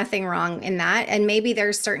should be nothing wrong in that. And maybe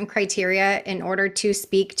there's certain criteria in order to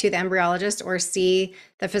speak to the embryologist or see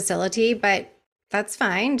the facility, but that's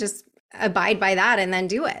fine. Just abide by that and then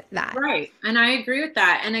do that. Right. And I agree with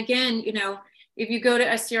that. And again, if you go to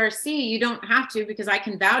SCRC, you don't have to, because I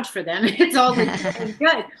can vouch for them. It's all legit and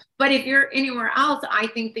good. But if you're anywhere else, I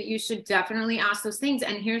think that you should definitely ask those things.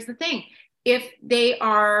 And here's the thing. If they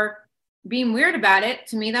are being weird about it,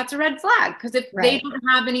 to me, that's a red flag. Because if they Right. don't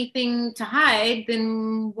have anything to hide,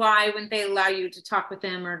 then why wouldn't they allow you to talk with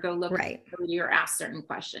them or go look at Right. the facility or ask certain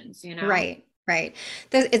questions, Right. Right.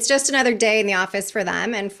 It's just another day in the office for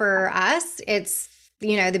them. And for us, it's,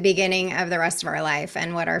 the beginning of the rest of our life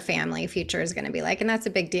and what our family future is going to be like. And that's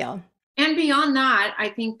a big deal. And beyond that, I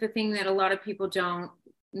think the thing that a lot of people don't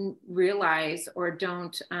realize or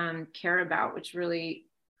don't care about, which really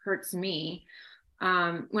hurts me,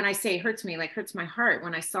 when I say hurts me, like hurts my heart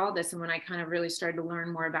when I saw this and when I kind of really started to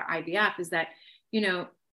learn more about IVF, is that,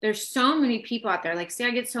 there's so many people out there. Like, see, I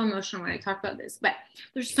get so emotional when I talk about this, but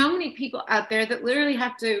there's so many people out there that literally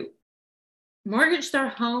have to mortgage their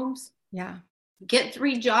homes, Yeah. get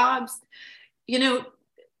 3 jobs,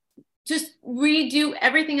 just redo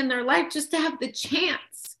everything in their life just to have the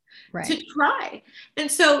chance Right. to try. And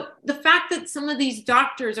so the fact that some of these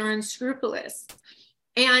doctors are unscrupulous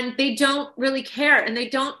and they don't really care, and they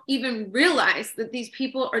don't even realize that these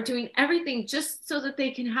people are doing everything just so that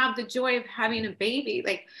they can have the joy of having a baby.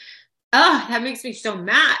 Like, that makes me so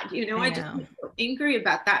mad. I just know. get so angry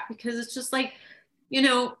about that, because it's just like,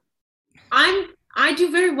 I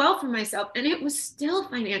do very well for myself, and it was still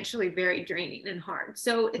financially very draining and hard.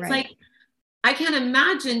 So it's Right. like, I can't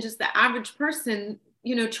imagine just the average person,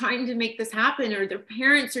 trying to make this happen, or their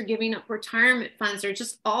parents are giving up retirement funds, or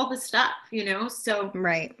just all the stuff, so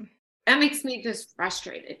Right. that makes me just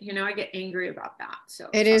frustrated. I get angry about that. So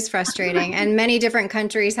It is frustrating. And many different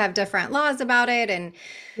countries have different laws about it, and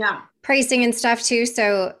yeah, pricing and stuff too.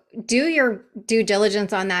 So do your due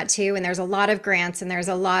diligence on that too. And there's a lot of grants, and there's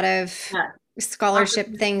a lot of yeah,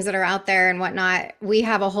 scholarship things that are out there and whatnot. We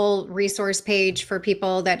have a whole resource page for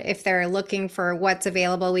people that, if they're looking for what's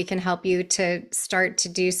available, we can help you to start to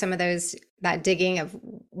do some of that digging of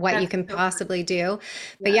what you that's can so possibly do.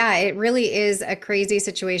 But yeah. yeah, it really is a crazy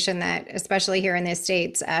situation, that especially here in the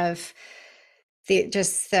States, of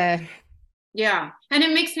the Yeah. And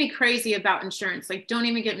it makes me crazy about insurance. Like, don't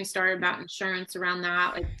even get me started about insurance around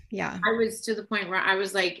that. Like, yeah. I was to the point where I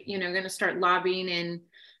was like, going to start lobbying in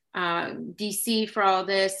DC for all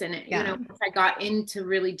this. And, Yeah. once I got into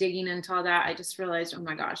really digging into all that, I just realized, oh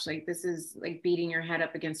my gosh, like, this is like beating your head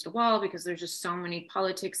up against a wall, because there's just so many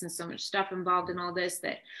politics and so much stuff involved in all this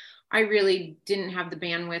that I really didn't have the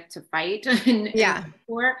bandwidth to fight Yeah.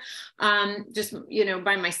 for. Just,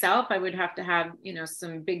 by myself, I would have to have,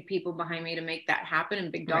 some big people behind me to make that happen,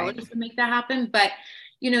 and big dollars Right. to make that happen. But,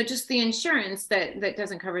 just the insurance that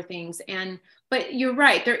doesn't cover things. But you're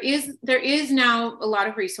right. There is now a lot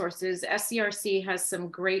of resources. SCRC has some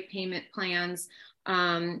great payment plans.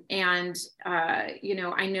 I know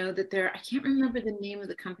that I can't remember the name of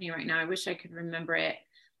the company right now. I wish I could remember it.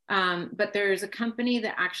 But there's a company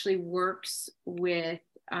that actually works with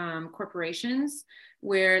corporations,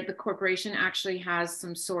 where the corporation actually has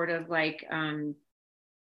some sort of like,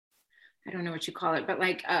 I don't know what you call it, but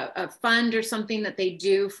like a fund or something that they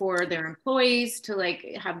do for their employees to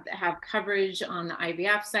like have coverage on the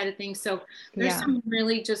IVF side of things. So there's some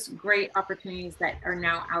really just great opportunities that are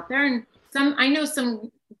now out there. And I know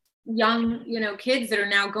some young, kids that are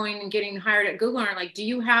now going and getting hired at Google are like, do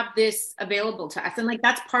you have this available to us? And like,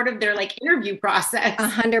 that's part of their like interview process.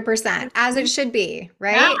 100%, as it should be,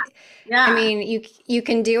 right? Yeah. I mean, you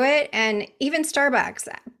can do it. And even Starbucks,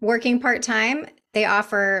 working part-time, they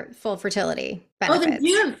offer full fertility benefits. Oh, they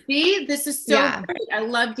do. See, this is so great. I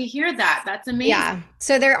love to hear that. That's amazing. Yeah.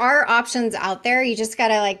 So there are options out there. You just got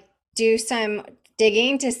to like do some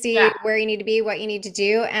digging to see where you need to be, what you need to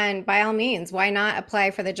do. And by all means, why not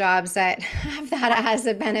apply for the jobs that have that as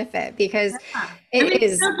a benefit? Because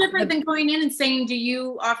it's so different than going in and saying, do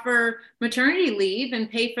you offer maternity leave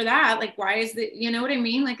and pay for that? Like, why is it, you know what I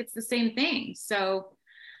mean? Like, it's the same thing. So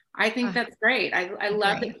I think that's great. I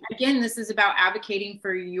love that. Again, this is about advocating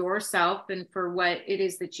for yourself and for what it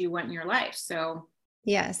is that you want in your life. So,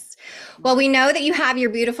 yes. Well, we know that you have your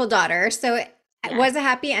beautiful daughter. So it was a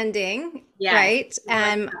happy ending, right?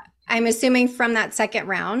 I'm assuming from that second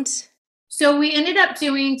round. So we ended up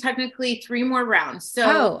doing technically 3 more rounds.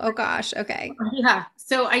 So, oh gosh. Okay. Yeah.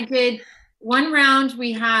 So I did one round.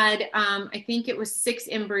 We had, I think it was 7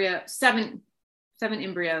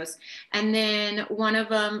 embryos. And then one of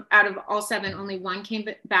them, out of all 7, only one came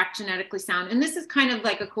back genetically sound. And this is kind of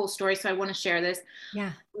like a cool story. So I want to share this.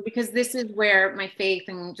 Yeah. Because this is where my faith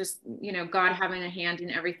and just, God having a hand in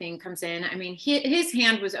everything comes in. I mean, his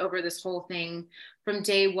hand was over this whole thing from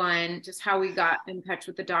day one, just how we got in touch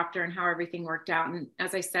with the doctor and how everything worked out. And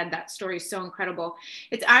as I said, that story is so incredible.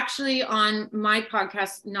 It's actually on my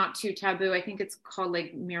podcast, Not Too Taboo. I think it's called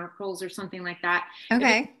like Miracles or something like that.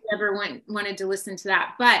 Okay. If you ever wanted to listen to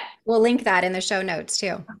that, but we'll link that in the show notes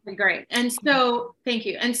too. Okay, great. And so, thank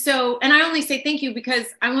you. And I only say thank you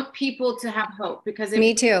because I want people to have hope, because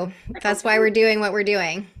me too. That's why we're doing what we're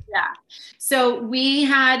doing. Yeah. So we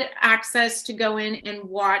had access to go in and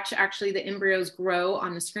watch actually the embryos grow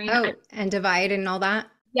on the screen. And divide and all that.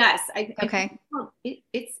 Yes. Okay.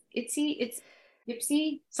 It's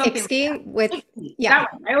Ipsy something. Ipsy like with Ipsy. Yeah.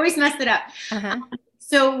 I always mess it up.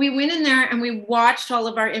 So we went in there and we watched all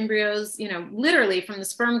of our embryos, literally from the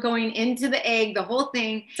sperm going into the egg, the whole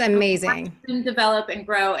thing. It's amazing. And develop and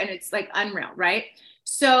grow, and it's like unreal, right?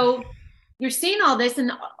 So you're seeing all this,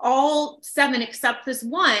 and all 7 except this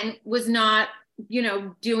one was not,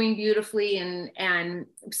 doing beautifully and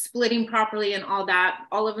splitting properly and all that.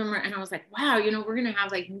 All of them are, and I was like, wow, we're gonna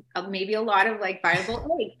have like maybe a lot of like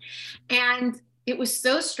viable eggs. And it was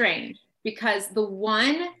so strange because the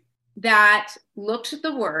one that looked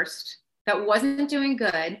the worst, that wasn't doing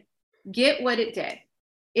good, get what it did.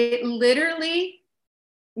 It literally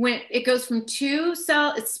it goes from 2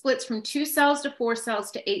 cells, it splits from 2 cells to 4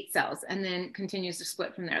 cells to 8 cells, and then continues to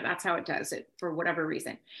split from there. That's how it does it for whatever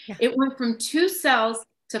reason. Yeah. It went from 2 cells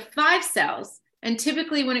to 5 cells. And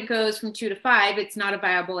typically when it goes from 2 to 5, it's not a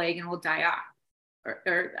viable egg and will die off,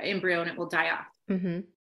 or embryo, and it will die off. Mm-hmm.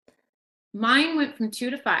 Mine went from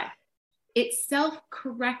 2 to 5. It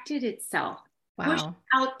self-corrected itself, pushed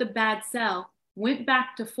out the bad cell, went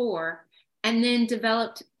back to 4, and then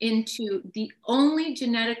developed into the only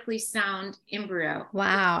genetically sound embryo.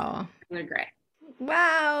 Wow. Gray.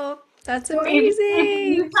 Wow. That's amazing.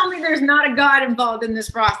 If you tell me there's not a God involved in this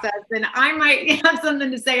process, then I might have something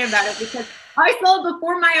to say about it, because I saw it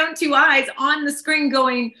before my own 2 eyes on the screen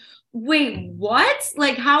going, wait, what?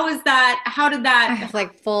 Like, how is that? How did that? I have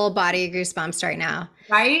like full body goosebumps right now.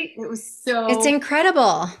 Right? It was so. It's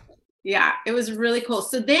incredible. Yeah, it was really cool.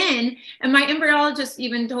 So then, and my embryologist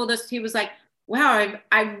even told us, he was like, wow,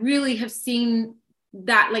 I really have seen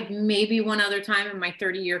that like maybe one other time in my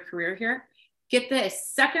 30-year career here. Get this,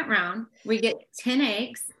 second round, we get 10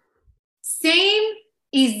 eggs. Same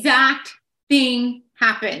exact thing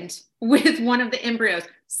happened with one of the embryos.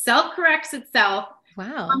 Self-corrects itself.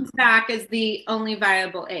 Wow. Comes back as the only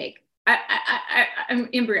viable egg. I'm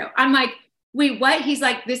embryo. I'm like, wait, what? He's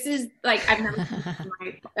like, this is like, I've never seen this in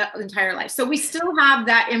my entire life. So we still have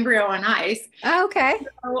that embryo on ice. Oh, okay.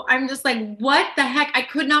 So I'm just like, what the heck? I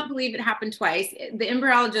could not believe it happened twice. The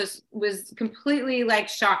embryologist was completely like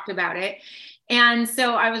shocked about it. And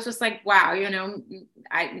so I was just like, wow,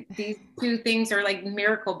 these 2 things are like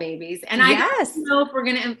miracle babies. And I don't know if we're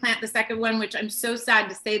going to implant the second one, which I'm so sad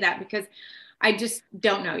to say that, because I just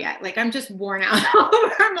don't know yet. Like, I'm just worn out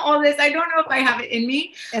from all this. I don't know if I have it in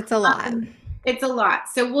me. It's a lot. It's a lot.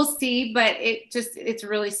 So we'll see, but it's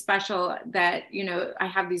really special that, I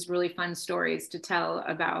have these really fun stories to tell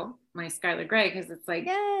about my Skylar Gray, because it's like,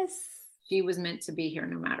 she was meant to be here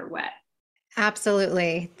no matter what.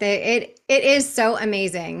 Absolutely. It is so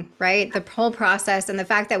amazing, right? The whole process, and the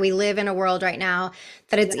fact that we live in a world right now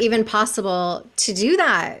that it's even possible to do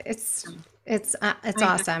that. It's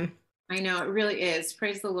awesome. I know, it really is.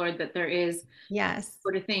 Praise the Lord that there is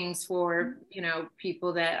sort of things for,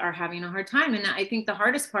 people that are having a hard time. And I think the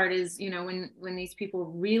hardest part is, when these people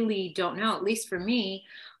really don't know. At least for me,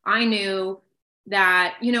 I knew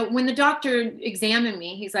that, when the doctor examined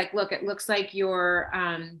me, he's like, look, it looks like your,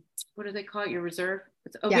 what do they call it? Your reserve?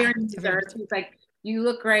 It's ovarian reserve. He's like, you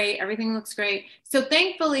look great. Everything looks great. So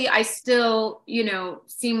thankfully, I still,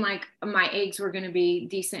 seemed like my eggs were going to be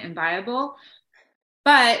decent and viable.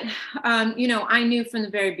 But, I knew from the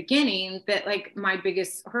very beginning that like my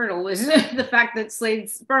biggest hurdle was the fact that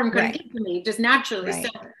Slade's sperm couldn't get to me just naturally.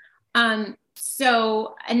 Right.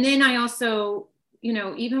 So, and then I also you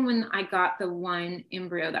know, even when I got the one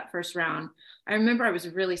embryo that first round, I remember I was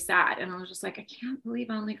really sad, and I was just like, I can't believe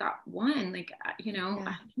I only got one. Like, you know,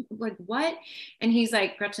 Yeah. like what? And he's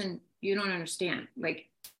like, Gretchen, you don't understand. Like,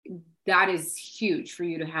 that is huge for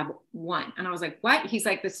you to have one. And I was like, what? He's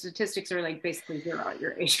like, the statistics are like basically zero at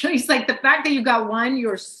your age. He's like, the fact that you got one,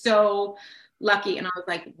 you're so lucky. And I was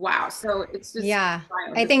like, wow. So it's just Yeah.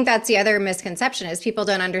 wild. I think that's the other misconception is people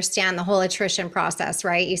don't understand the whole attrition process,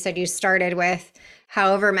 right? You said you started with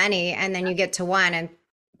however many and then you get to one, and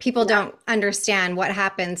people Yeah. don't understand what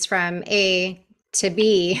happens from A to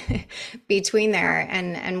B between there,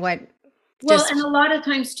 and what Well, and just a lot of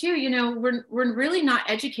times too, you know, we're really not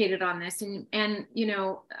educated on this, and you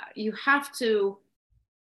know, you have to.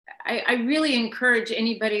 I really encourage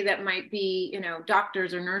anybody that might be, you know,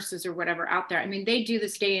 doctors or nurses or whatever out there. I mean, they do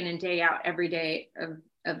this day in and day out every day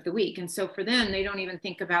of the week. And so for them, they don't even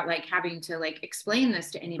think about like having to like explain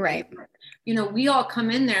this to anybody. right. You know, we all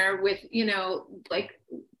come in there with, you know, like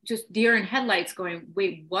just deer in headlights going,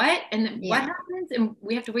 wait, what? And then what Yeah. happens? And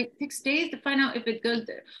we have to wait 6 days to find out if it goes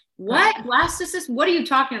there. Right. What? Blastocyst? What are you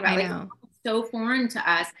talking about? I Like, know. it's so foreign to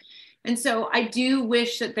us. And so I do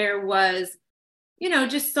wish that there was, you know,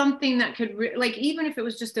 just something that could like, even if it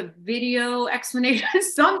was just a video explanation,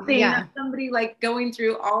 something Yeah. that somebody like going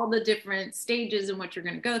through all the different stages and what you're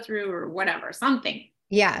going to go through or whatever, something.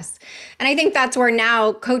 Yes. And I think that's where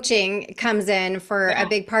now coaching comes in for a Yeah.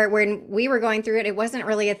 big part. When we were going through it, it wasn't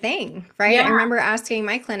really a thing, right? I Yeah. remember asking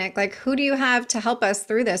my clinic, like, who do you have to help us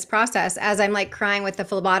through this process? As I'm like crying with the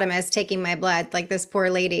phlebotomist taking my blood, like this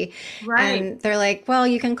poor lady. Right. And they're like, well,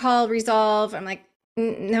 you can call Resolve. I'm like,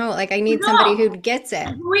 No, like I need somebody No. who gets it.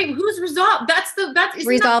 Wait, who's Resolve?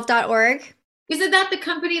 Resolve.org, isn't that the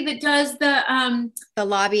company that does the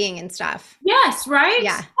lobbying and stuff. yes, right?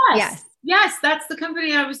 Yeah. Yes. Yes. Yes, that's the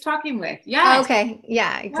company I was talking with. Oh, Yes. okay.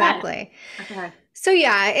 Yeah, Yes. exactly. Okay. So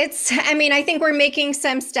yeah, I mean, I think we're making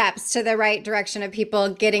some steps to the right direction of people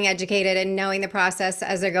getting educated and knowing the process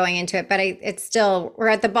as they're going into it. But it's still, we're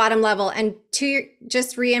at the bottom level. And to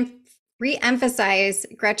just re-emphasize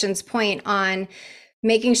Gretchen's point on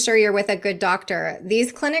making sure you're with a good doctor.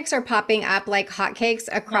 These clinics are popping up like hotcakes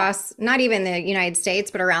Yeah. across not even the United States,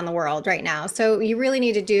 but around the world right now. So you really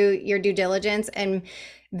need to do your due diligence and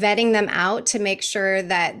vetting them out to make sure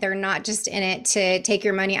that they're not just in it to take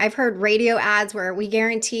your money. I've heard radio ads where we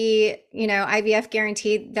guarantee, IVF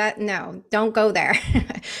guaranteed. That no, don't go there.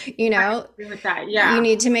 I agree with that. You Yeah.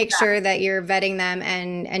 need to make sure that you're vetting them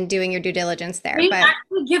and doing your due diligence there. They But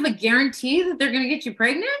actually give a guarantee that they're going to get you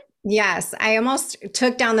pregnant? yes, I almost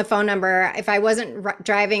took down the phone number. If I wasn't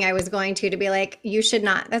driving, I was going to be like, you should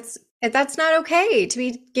not. That's not okay to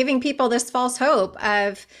be giving people this false hope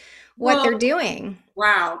of what they're Well, doing.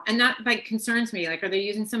 wow. And that like concerns me. Like, are they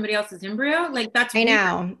using somebody else's embryo? Like, that's I weird.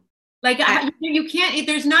 know. Like, I, you can't,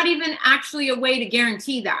 there's not even actually a way to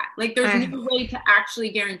guarantee that. Like, there's I, no way to actually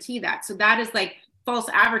guarantee that. So that is like false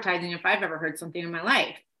advertising if I've ever heard something in my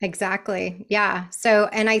life. exactly. Yeah. So,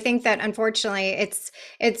 and I think that unfortunately, it's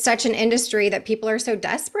such an industry that people are so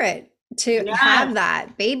desperate to Yes. have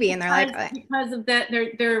that baby, and they're like, Because of that,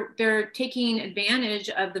 they're taking advantage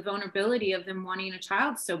of the vulnerability of them wanting a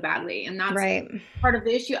child so badly, and that's right. part of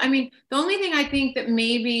the issue. I mean, the only thing I think that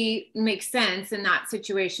maybe makes sense in that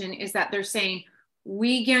situation is that they're saying,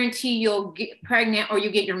 we guarantee you'll get pregnant or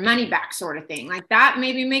you get your money back, sort of thing. Like, that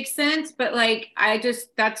maybe makes sense, but like,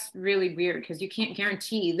 that's really weird because you can't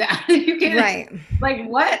guarantee that. You can't, Right. like,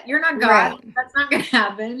 what? You're not God. Right. That's not going to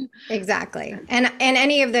happen. Exactly. And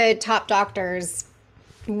any of the top doctors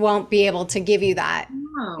won't be able to give you that,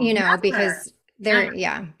 No, never. because they're, Never.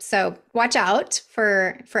 yeah. So watch out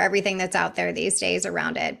for everything that's out there these days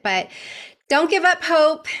around it, but don't give up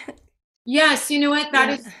hope. Yes, you know what? That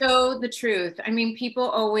Yeah. is so the truth. I mean, people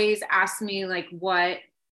always ask me like what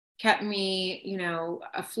kept me,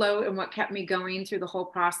 afloat and what kept me going through the whole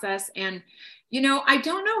process. And, I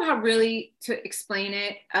don't know how really to explain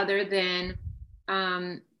it other than,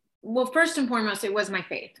 well, first and foremost, it was my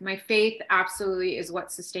faith. My faith absolutely is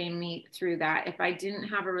what sustained me through that. If I didn't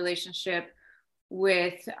have a relationship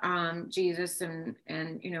with Jesus and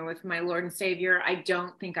with my Lord and Savior, I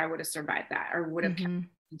don't think I would have survived that or would have kept Mhm.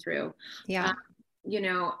 through. Yeah.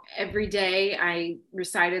 Every day I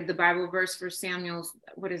recited the Bible verse for Samuel's,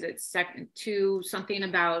 what is it, second two, something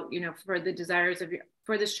about, for the desires of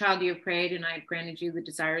for this child you have prayed and I have granted you the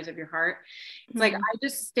desires of your heart. It's like, I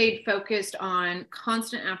just stayed focused on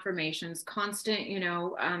constant affirmations, constant,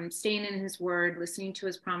 staying in his word, listening to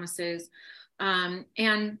his promises.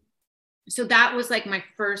 And so that was like my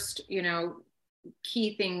first,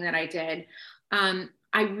 key thing that I did.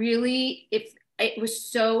 I really, it was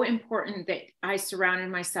so important that I surrounded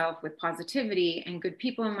myself with positivity and good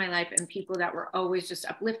people in my life, and people that were always just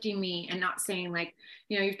uplifting me and not saying like,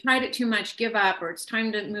 you know, you've tried it too much, give up, or it's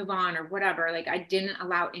time to move on, or whatever. Like, I didn't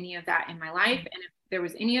allow any of that in my life. And if there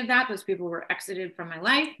was any of that, those people were exited from my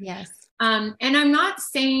life. Yes. And I'm not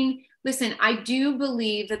saying, listen, I do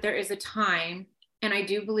believe that there is a time, and I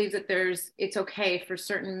do believe that it's okay for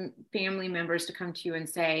certain family members to come to you and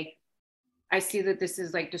say, I see that this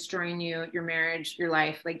is like destroying you, your marriage, your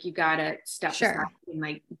life. Like, you gotta step aside and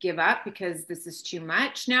like give up because this is too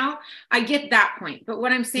much now. I get that point. But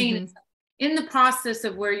what I'm saying is, in the process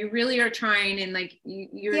of where you really are trying and like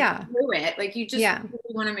you're through it, like you just really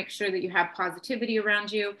want to make sure that you have positivity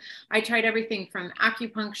around you. I tried everything from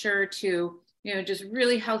acupuncture to, you know, just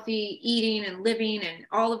really healthy eating and living and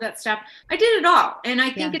all of that stuff. I did it all. And I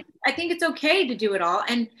think it's okay to do it all.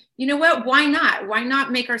 And you know what? Why not? Why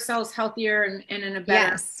not make ourselves healthier and in a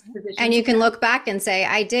better position? And you can look back and say,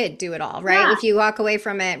 I did do it all, right? If you walk away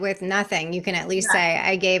from it with nothing, you can at least say,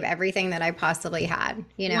 I gave everything that I possibly had,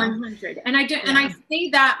 you know? 100. And I do, and I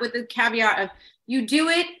say that with the caveat of, you do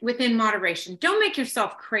it within moderation. Don't make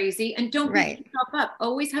yourself crazy and don't beat yourself up.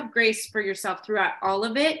 Always have grace for yourself throughout all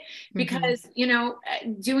of it, because, you know,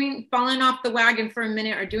 falling off the wagon for a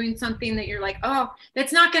minute or doing something that you're like, oh,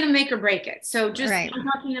 that's not going to make or break it. So just, I'm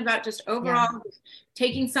talking about just overall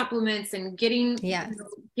taking supplements and getting, you know,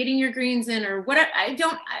 getting your greens in or whatever.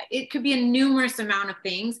 It could be a numerous amount of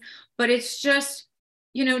things, but it's just,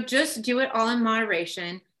 you know, just do it all in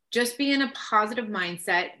moderation. Just be in a positive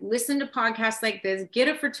mindset, listen to podcasts like this, get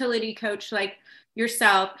a fertility coach like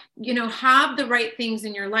yourself, you know, have the right things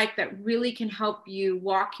in your life that really can help you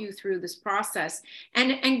walk you through this process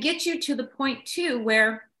and get you to the point too,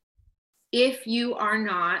 where if you are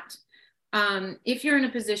not, if you're in a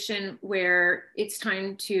position where it's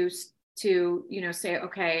time to, you know, say,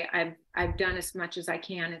 okay, I've done as much as I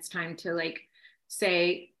can. It's time to like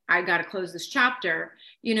say, I got to close this chapter.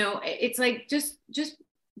 You know, it's like, just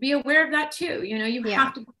be aware of that too. You know, you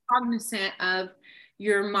have to be cognizant of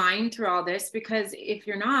your mind through all this, because if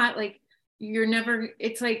you're not, like, you're never,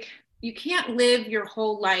 it's like, you can't live your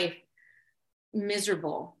whole life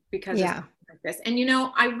miserable because of something like this. And, you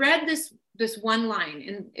know, I read this one line,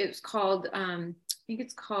 and it was called, I think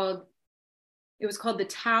it was called The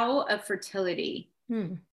Tao of Fertility.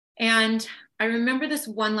 And I remember this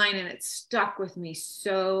one line, and it stuck with me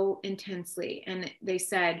so intensely. And they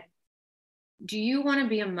said, do you want to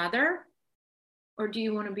be a mother, or do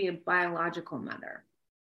you want to be a biological mother?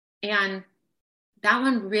 And that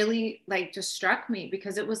one really like just struck me,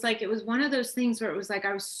 because it was like, it was one of those things where it was like,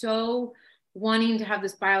 I was so wanting to have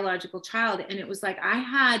this biological child. And it was like, I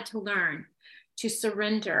had to learn to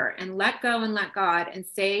surrender and let go and let God, and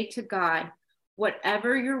say to God,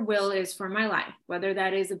 whatever your will is for my life, whether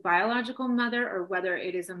that is a biological mother or whether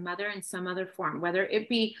it is a mother in some other form, whether it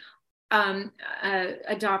be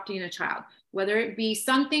adopting a child, whether it be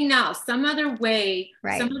something else, some other way,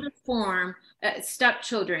 some other form,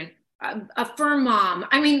 stepchildren, a fur mom.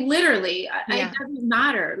 I mean, literally, it doesn't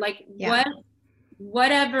matter. Like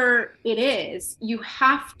whatever it is, you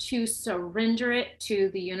have to surrender it to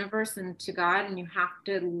the universe and to God, and you have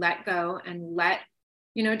to let go and let,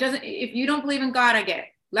 you know, it doesn't, if you don't believe in God, I get it.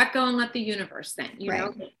 Let go and let the universe then, you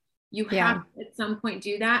know. You have to at some point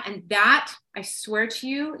do that. And that, I swear to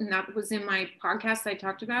you, and that was in my podcast I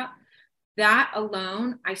talked about, that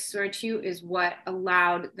alone, I swear to you, is what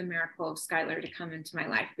allowed the miracle of Skylar to come into my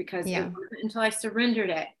life, because it wasn't until I surrendered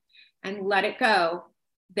it and let it go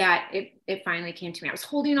that it finally came to me. I was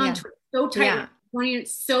holding on to it so tight, wanting it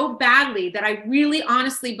so badly, that I really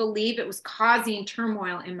honestly believe it was causing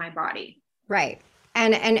turmoil in my body. Right.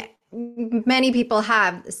 And many people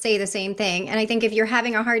say the same thing. And I think if you're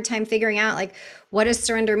having a hard time figuring out, like, what does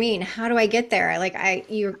surrender mean? How do I get there? Like,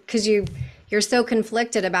 because you're so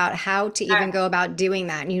conflicted about how to even go about doing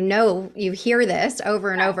that. And, you know, you hear this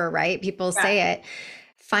over and over, right? People say it.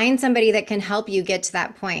 Find somebody that can help you get to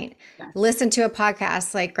that point. Listen to a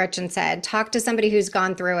podcast, like Gretchen said. Talk to somebody who's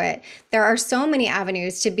gone through it. There are so many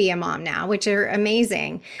avenues to be a mom now, which are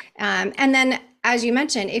amazing. And then, as you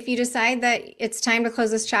mentioned, if you decide that it's time to close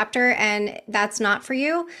this chapter and that's not for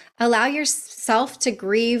you, allow yourself to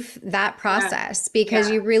grieve that process, because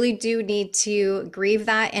you really do need to grieve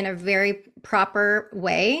that in a very proper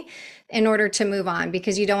way in order to move on,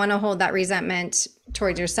 because you don't want to hold that resentment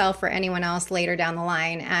towards yourself or anyone else later down the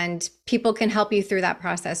line. And people can help you through that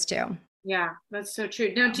process too. Yeah, that's so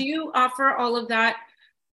true. Now, do you offer all of that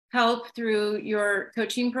help through your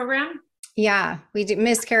coaching program? Yeah, we do.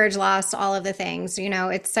 Miscarriage, loss, all of the things. You know,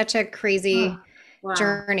 it's such a crazy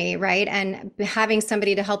journey, right? And having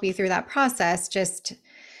somebody to help you through that process just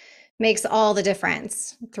makes all the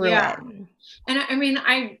difference through Yeah. it. And I mean,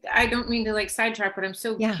 I don't mean to like sidetrack, but I'm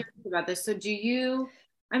so Yeah. curious about this. So do you,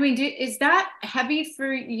 I mean, is that heavy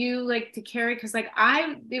for you like to carry? Cause like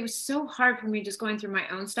it was so hard for me just going through my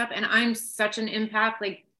own stuff. And I'm such an empath,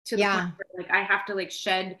 like to the point Yeah. where like I have to like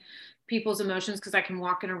shed people's emotions because I can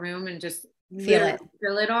walk in a room and just Feel literally it.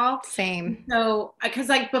 feel it all. Same. So, because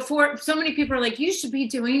like before, so many people are like, you should be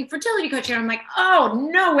doing fertility coaching. I'm like, oh,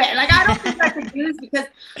 no way. Like, I don't think I could do this because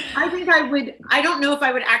I think I don't know if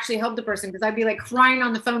I would actually help the person because I'd be like crying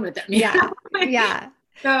on the phone with them. Yeah. Like, Yeah.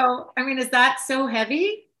 so, I mean, is that so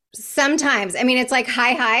heavy? Sometimes, I mean, it's like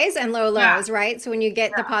high highs and low Yeah. lows, right? So when you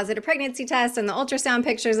get the positive pregnancy test and the ultrasound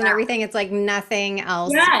pictures and Yeah. everything, it's like nothing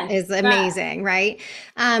else Yes. is Yes. amazing, right?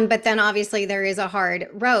 But then obviously there is a hard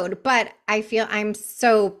road. But I feel I'm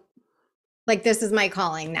so like this is my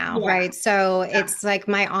calling now, Yeah. right? So Yeah. it's like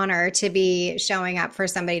my honor to be showing up for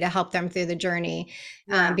somebody to help them through the journey,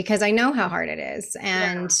 Yeah. because I know how hard it is,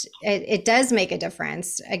 Yeah. and it does make a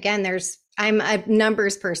difference. Again, I'm a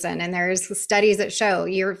numbers person, and there's studies that show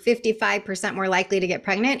you're 55% more likely to get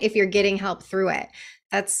pregnant if you're getting help through it.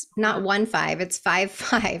 That's not 1.5, it's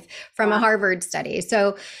 5.5 from a Wow. Harvard study.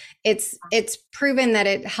 So it's proven that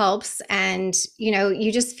it helps, and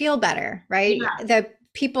you just feel better, right? Yeah. The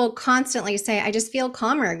people constantly say, I just feel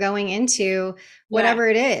calmer going into Yeah. whatever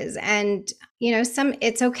it is. And,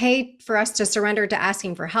 it's okay for us to surrender to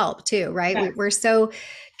asking for help too, right? Yeah. We're so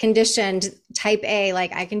conditioned type A,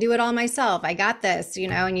 like I can do it all myself. I got this,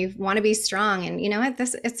 and you want to be strong, and you know what,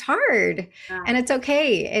 it's hard, Yeah. and it's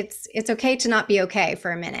okay. It's okay to not be okay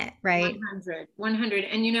for a minute, right? 100.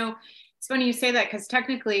 And it's funny you say that because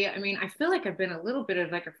technically, I mean, I feel like I've been a little bit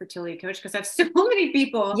of like a fertility coach because I have so many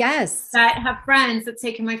people Yes. that have friends that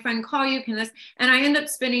say, can my friend call you? Can this? And I end up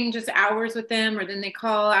spending just hours with them, or then they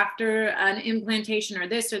call after an implantation or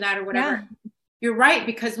this or that or whatever. Yeah. You're right,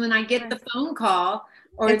 because when I get the phone call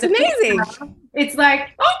or It's the amazing. FaceTime, it's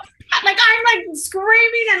like, oh, like I'm like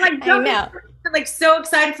screaming and like jumping, like so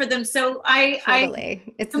excited for them. So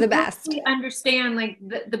Totally. It's the best. understand like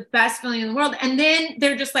the best feeling in the world. And then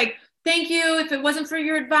they're just like, thank you. If it wasn't for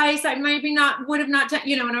your advice, I would have not,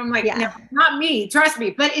 and I'm like, no, not me, trust me.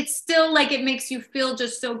 But it's still like, it makes you feel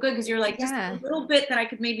just so good because you're like, just a little bit that I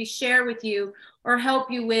could maybe share with you or help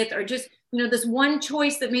you with, or just, this one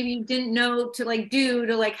choice that maybe you didn't know to like do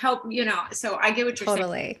to like help, so I get what you're saying.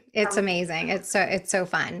 Totally. It's amazing. It's so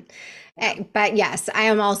fun. But yes, I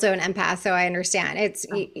am also an empath, so I understand.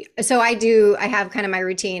 So I have kind of my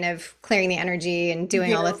routine of clearing the energy and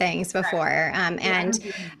doing all the things before, and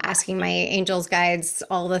asking my angels, guides,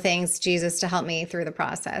 all the things, Jesus, to help me through the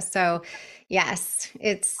process. So yes,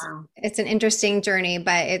 it's an interesting journey,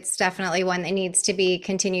 but it's definitely one that needs to be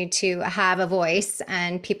continued to have a voice,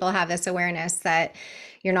 and people have this awareness that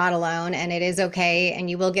you're not alone, and it is okay, and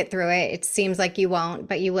you will get through it. It seems like you won't,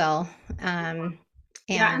 but you will. And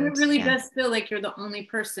it really does feel like you're the only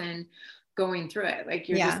person going through it. Like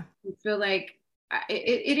you feel like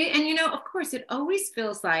it, and of course it always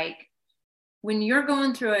feels like when you're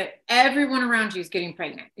going through it, everyone around you is getting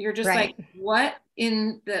pregnant. You're just like, what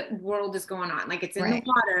in the world is going on? Like it's in the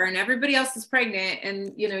water and everybody else is pregnant.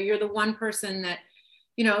 And, you're the one person that,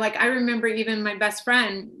 like I remember even my best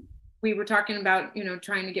friend, we were talking about,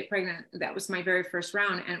 trying to get pregnant. That was my very first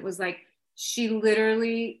round. And it was like, she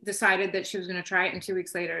literally decided that she was going to try it. And 2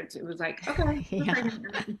 weeks later, it was like, okay. She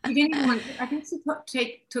didn't even I think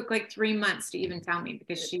she took like 3 months to even tell me,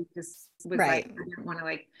 because she just was like, I didn't want to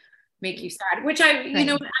like make you sad, which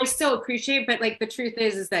I still appreciate. But like, the truth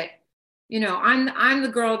is that, I'm the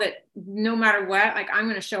girl that no matter what, like I'm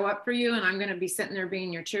going to show up for you, and I'm going to be sitting there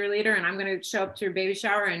being your cheerleader, and I'm going to show up to your baby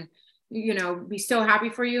shower and, be so happy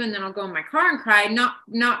for you. And then I'll go in my car and cry,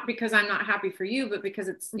 not because I'm not happy for you, but because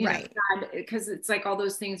it's, sad, because it's like all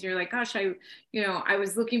those things. You're like, gosh, I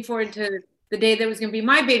was looking forward to the day that was going to be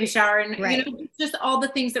my baby shower. And, just all the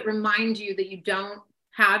things that remind you that you don't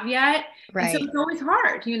have yet. And so it's always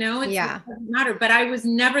hard, it doesn't matter. But I was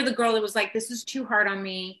never the girl that was like, this is too hard on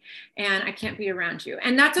me and I can't be around you.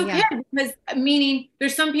 And that's okay, because meaning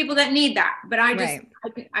there's some people that need that, but I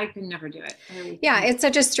can never do it. It's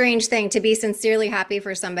such a strange thing to be sincerely happy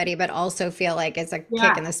for somebody, but also feel like it's a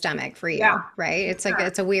kick in the stomach for you, right? It's like,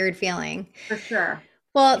 it's a weird feeling. For sure.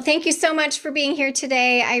 Well, thank you so much for being here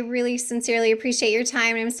today. I really sincerely appreciate your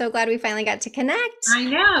time. I'm so glad we finally got to connect. I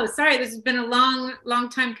know. Sorry, this has been a long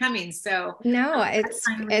time coming. So no,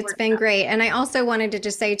 it's been great. And I also wanted to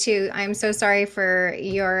just say too, I'm so sorry for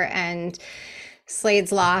your and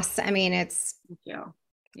Slade's loss. I mean, it's, thank you.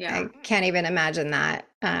 I can't even imagine that.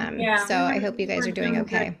 So I hope you guys are doing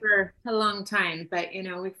okay. For a long time, but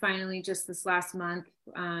we finally just this last month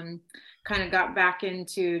kind of got back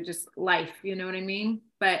into just life, you know what I mean?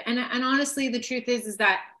 But, and honestly, the truth is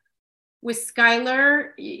that with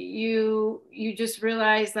Skylar, you just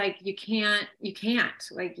realize like you can't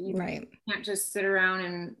like you can't just sit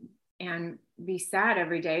around and be sad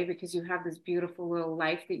every day, because you have this beautiful little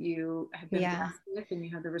life that you have been blessed with and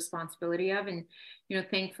you have the responsibility of. And, you know,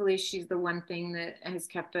 thankfully she's the one thing that has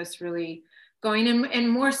kept us really going, and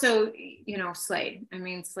more so, you know, Slade. I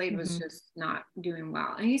mean, Slade was just not doing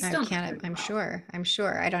well, and he's still I'm sure.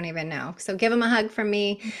 I don't even know. So give him a hug from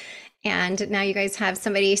me. And now you guys have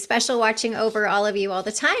somebody special watching over all of you all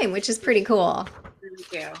the time, which is pretty cool.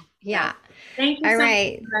 Thank you. Yeah. Thank you. All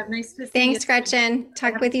right. Nice to see Thanks, Gretchen.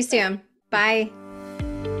 Talk with you soon. Bye.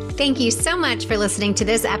 Thank you so much for listening to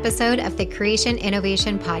this episode of the Creation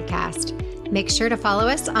Innovation Podcast. Make sure to follow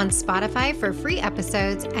us on Spotify for free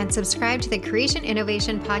episodes and subscribe to the Creation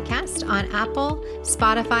Innovation Podcast on Apple,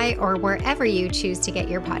 Spotify, or wherever you choose to get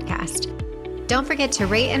your podcast. Don't forget to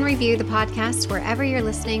rate and review the podcast wherever you're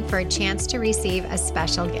listening for a chance to receive a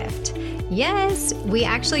special gift. Yes, we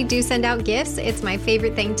actually do send out gifts. It's my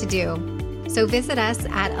favorite thing to do. So visit us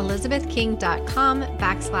at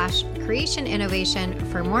elizabethking.com/creation innovation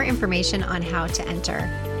for more information on how to enter.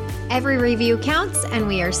 Every review counts, and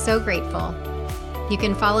we are so grateful. You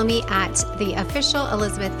can follow me at the official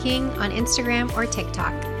Elizabeth King on Instagram or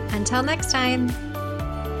TikTok. Until next time.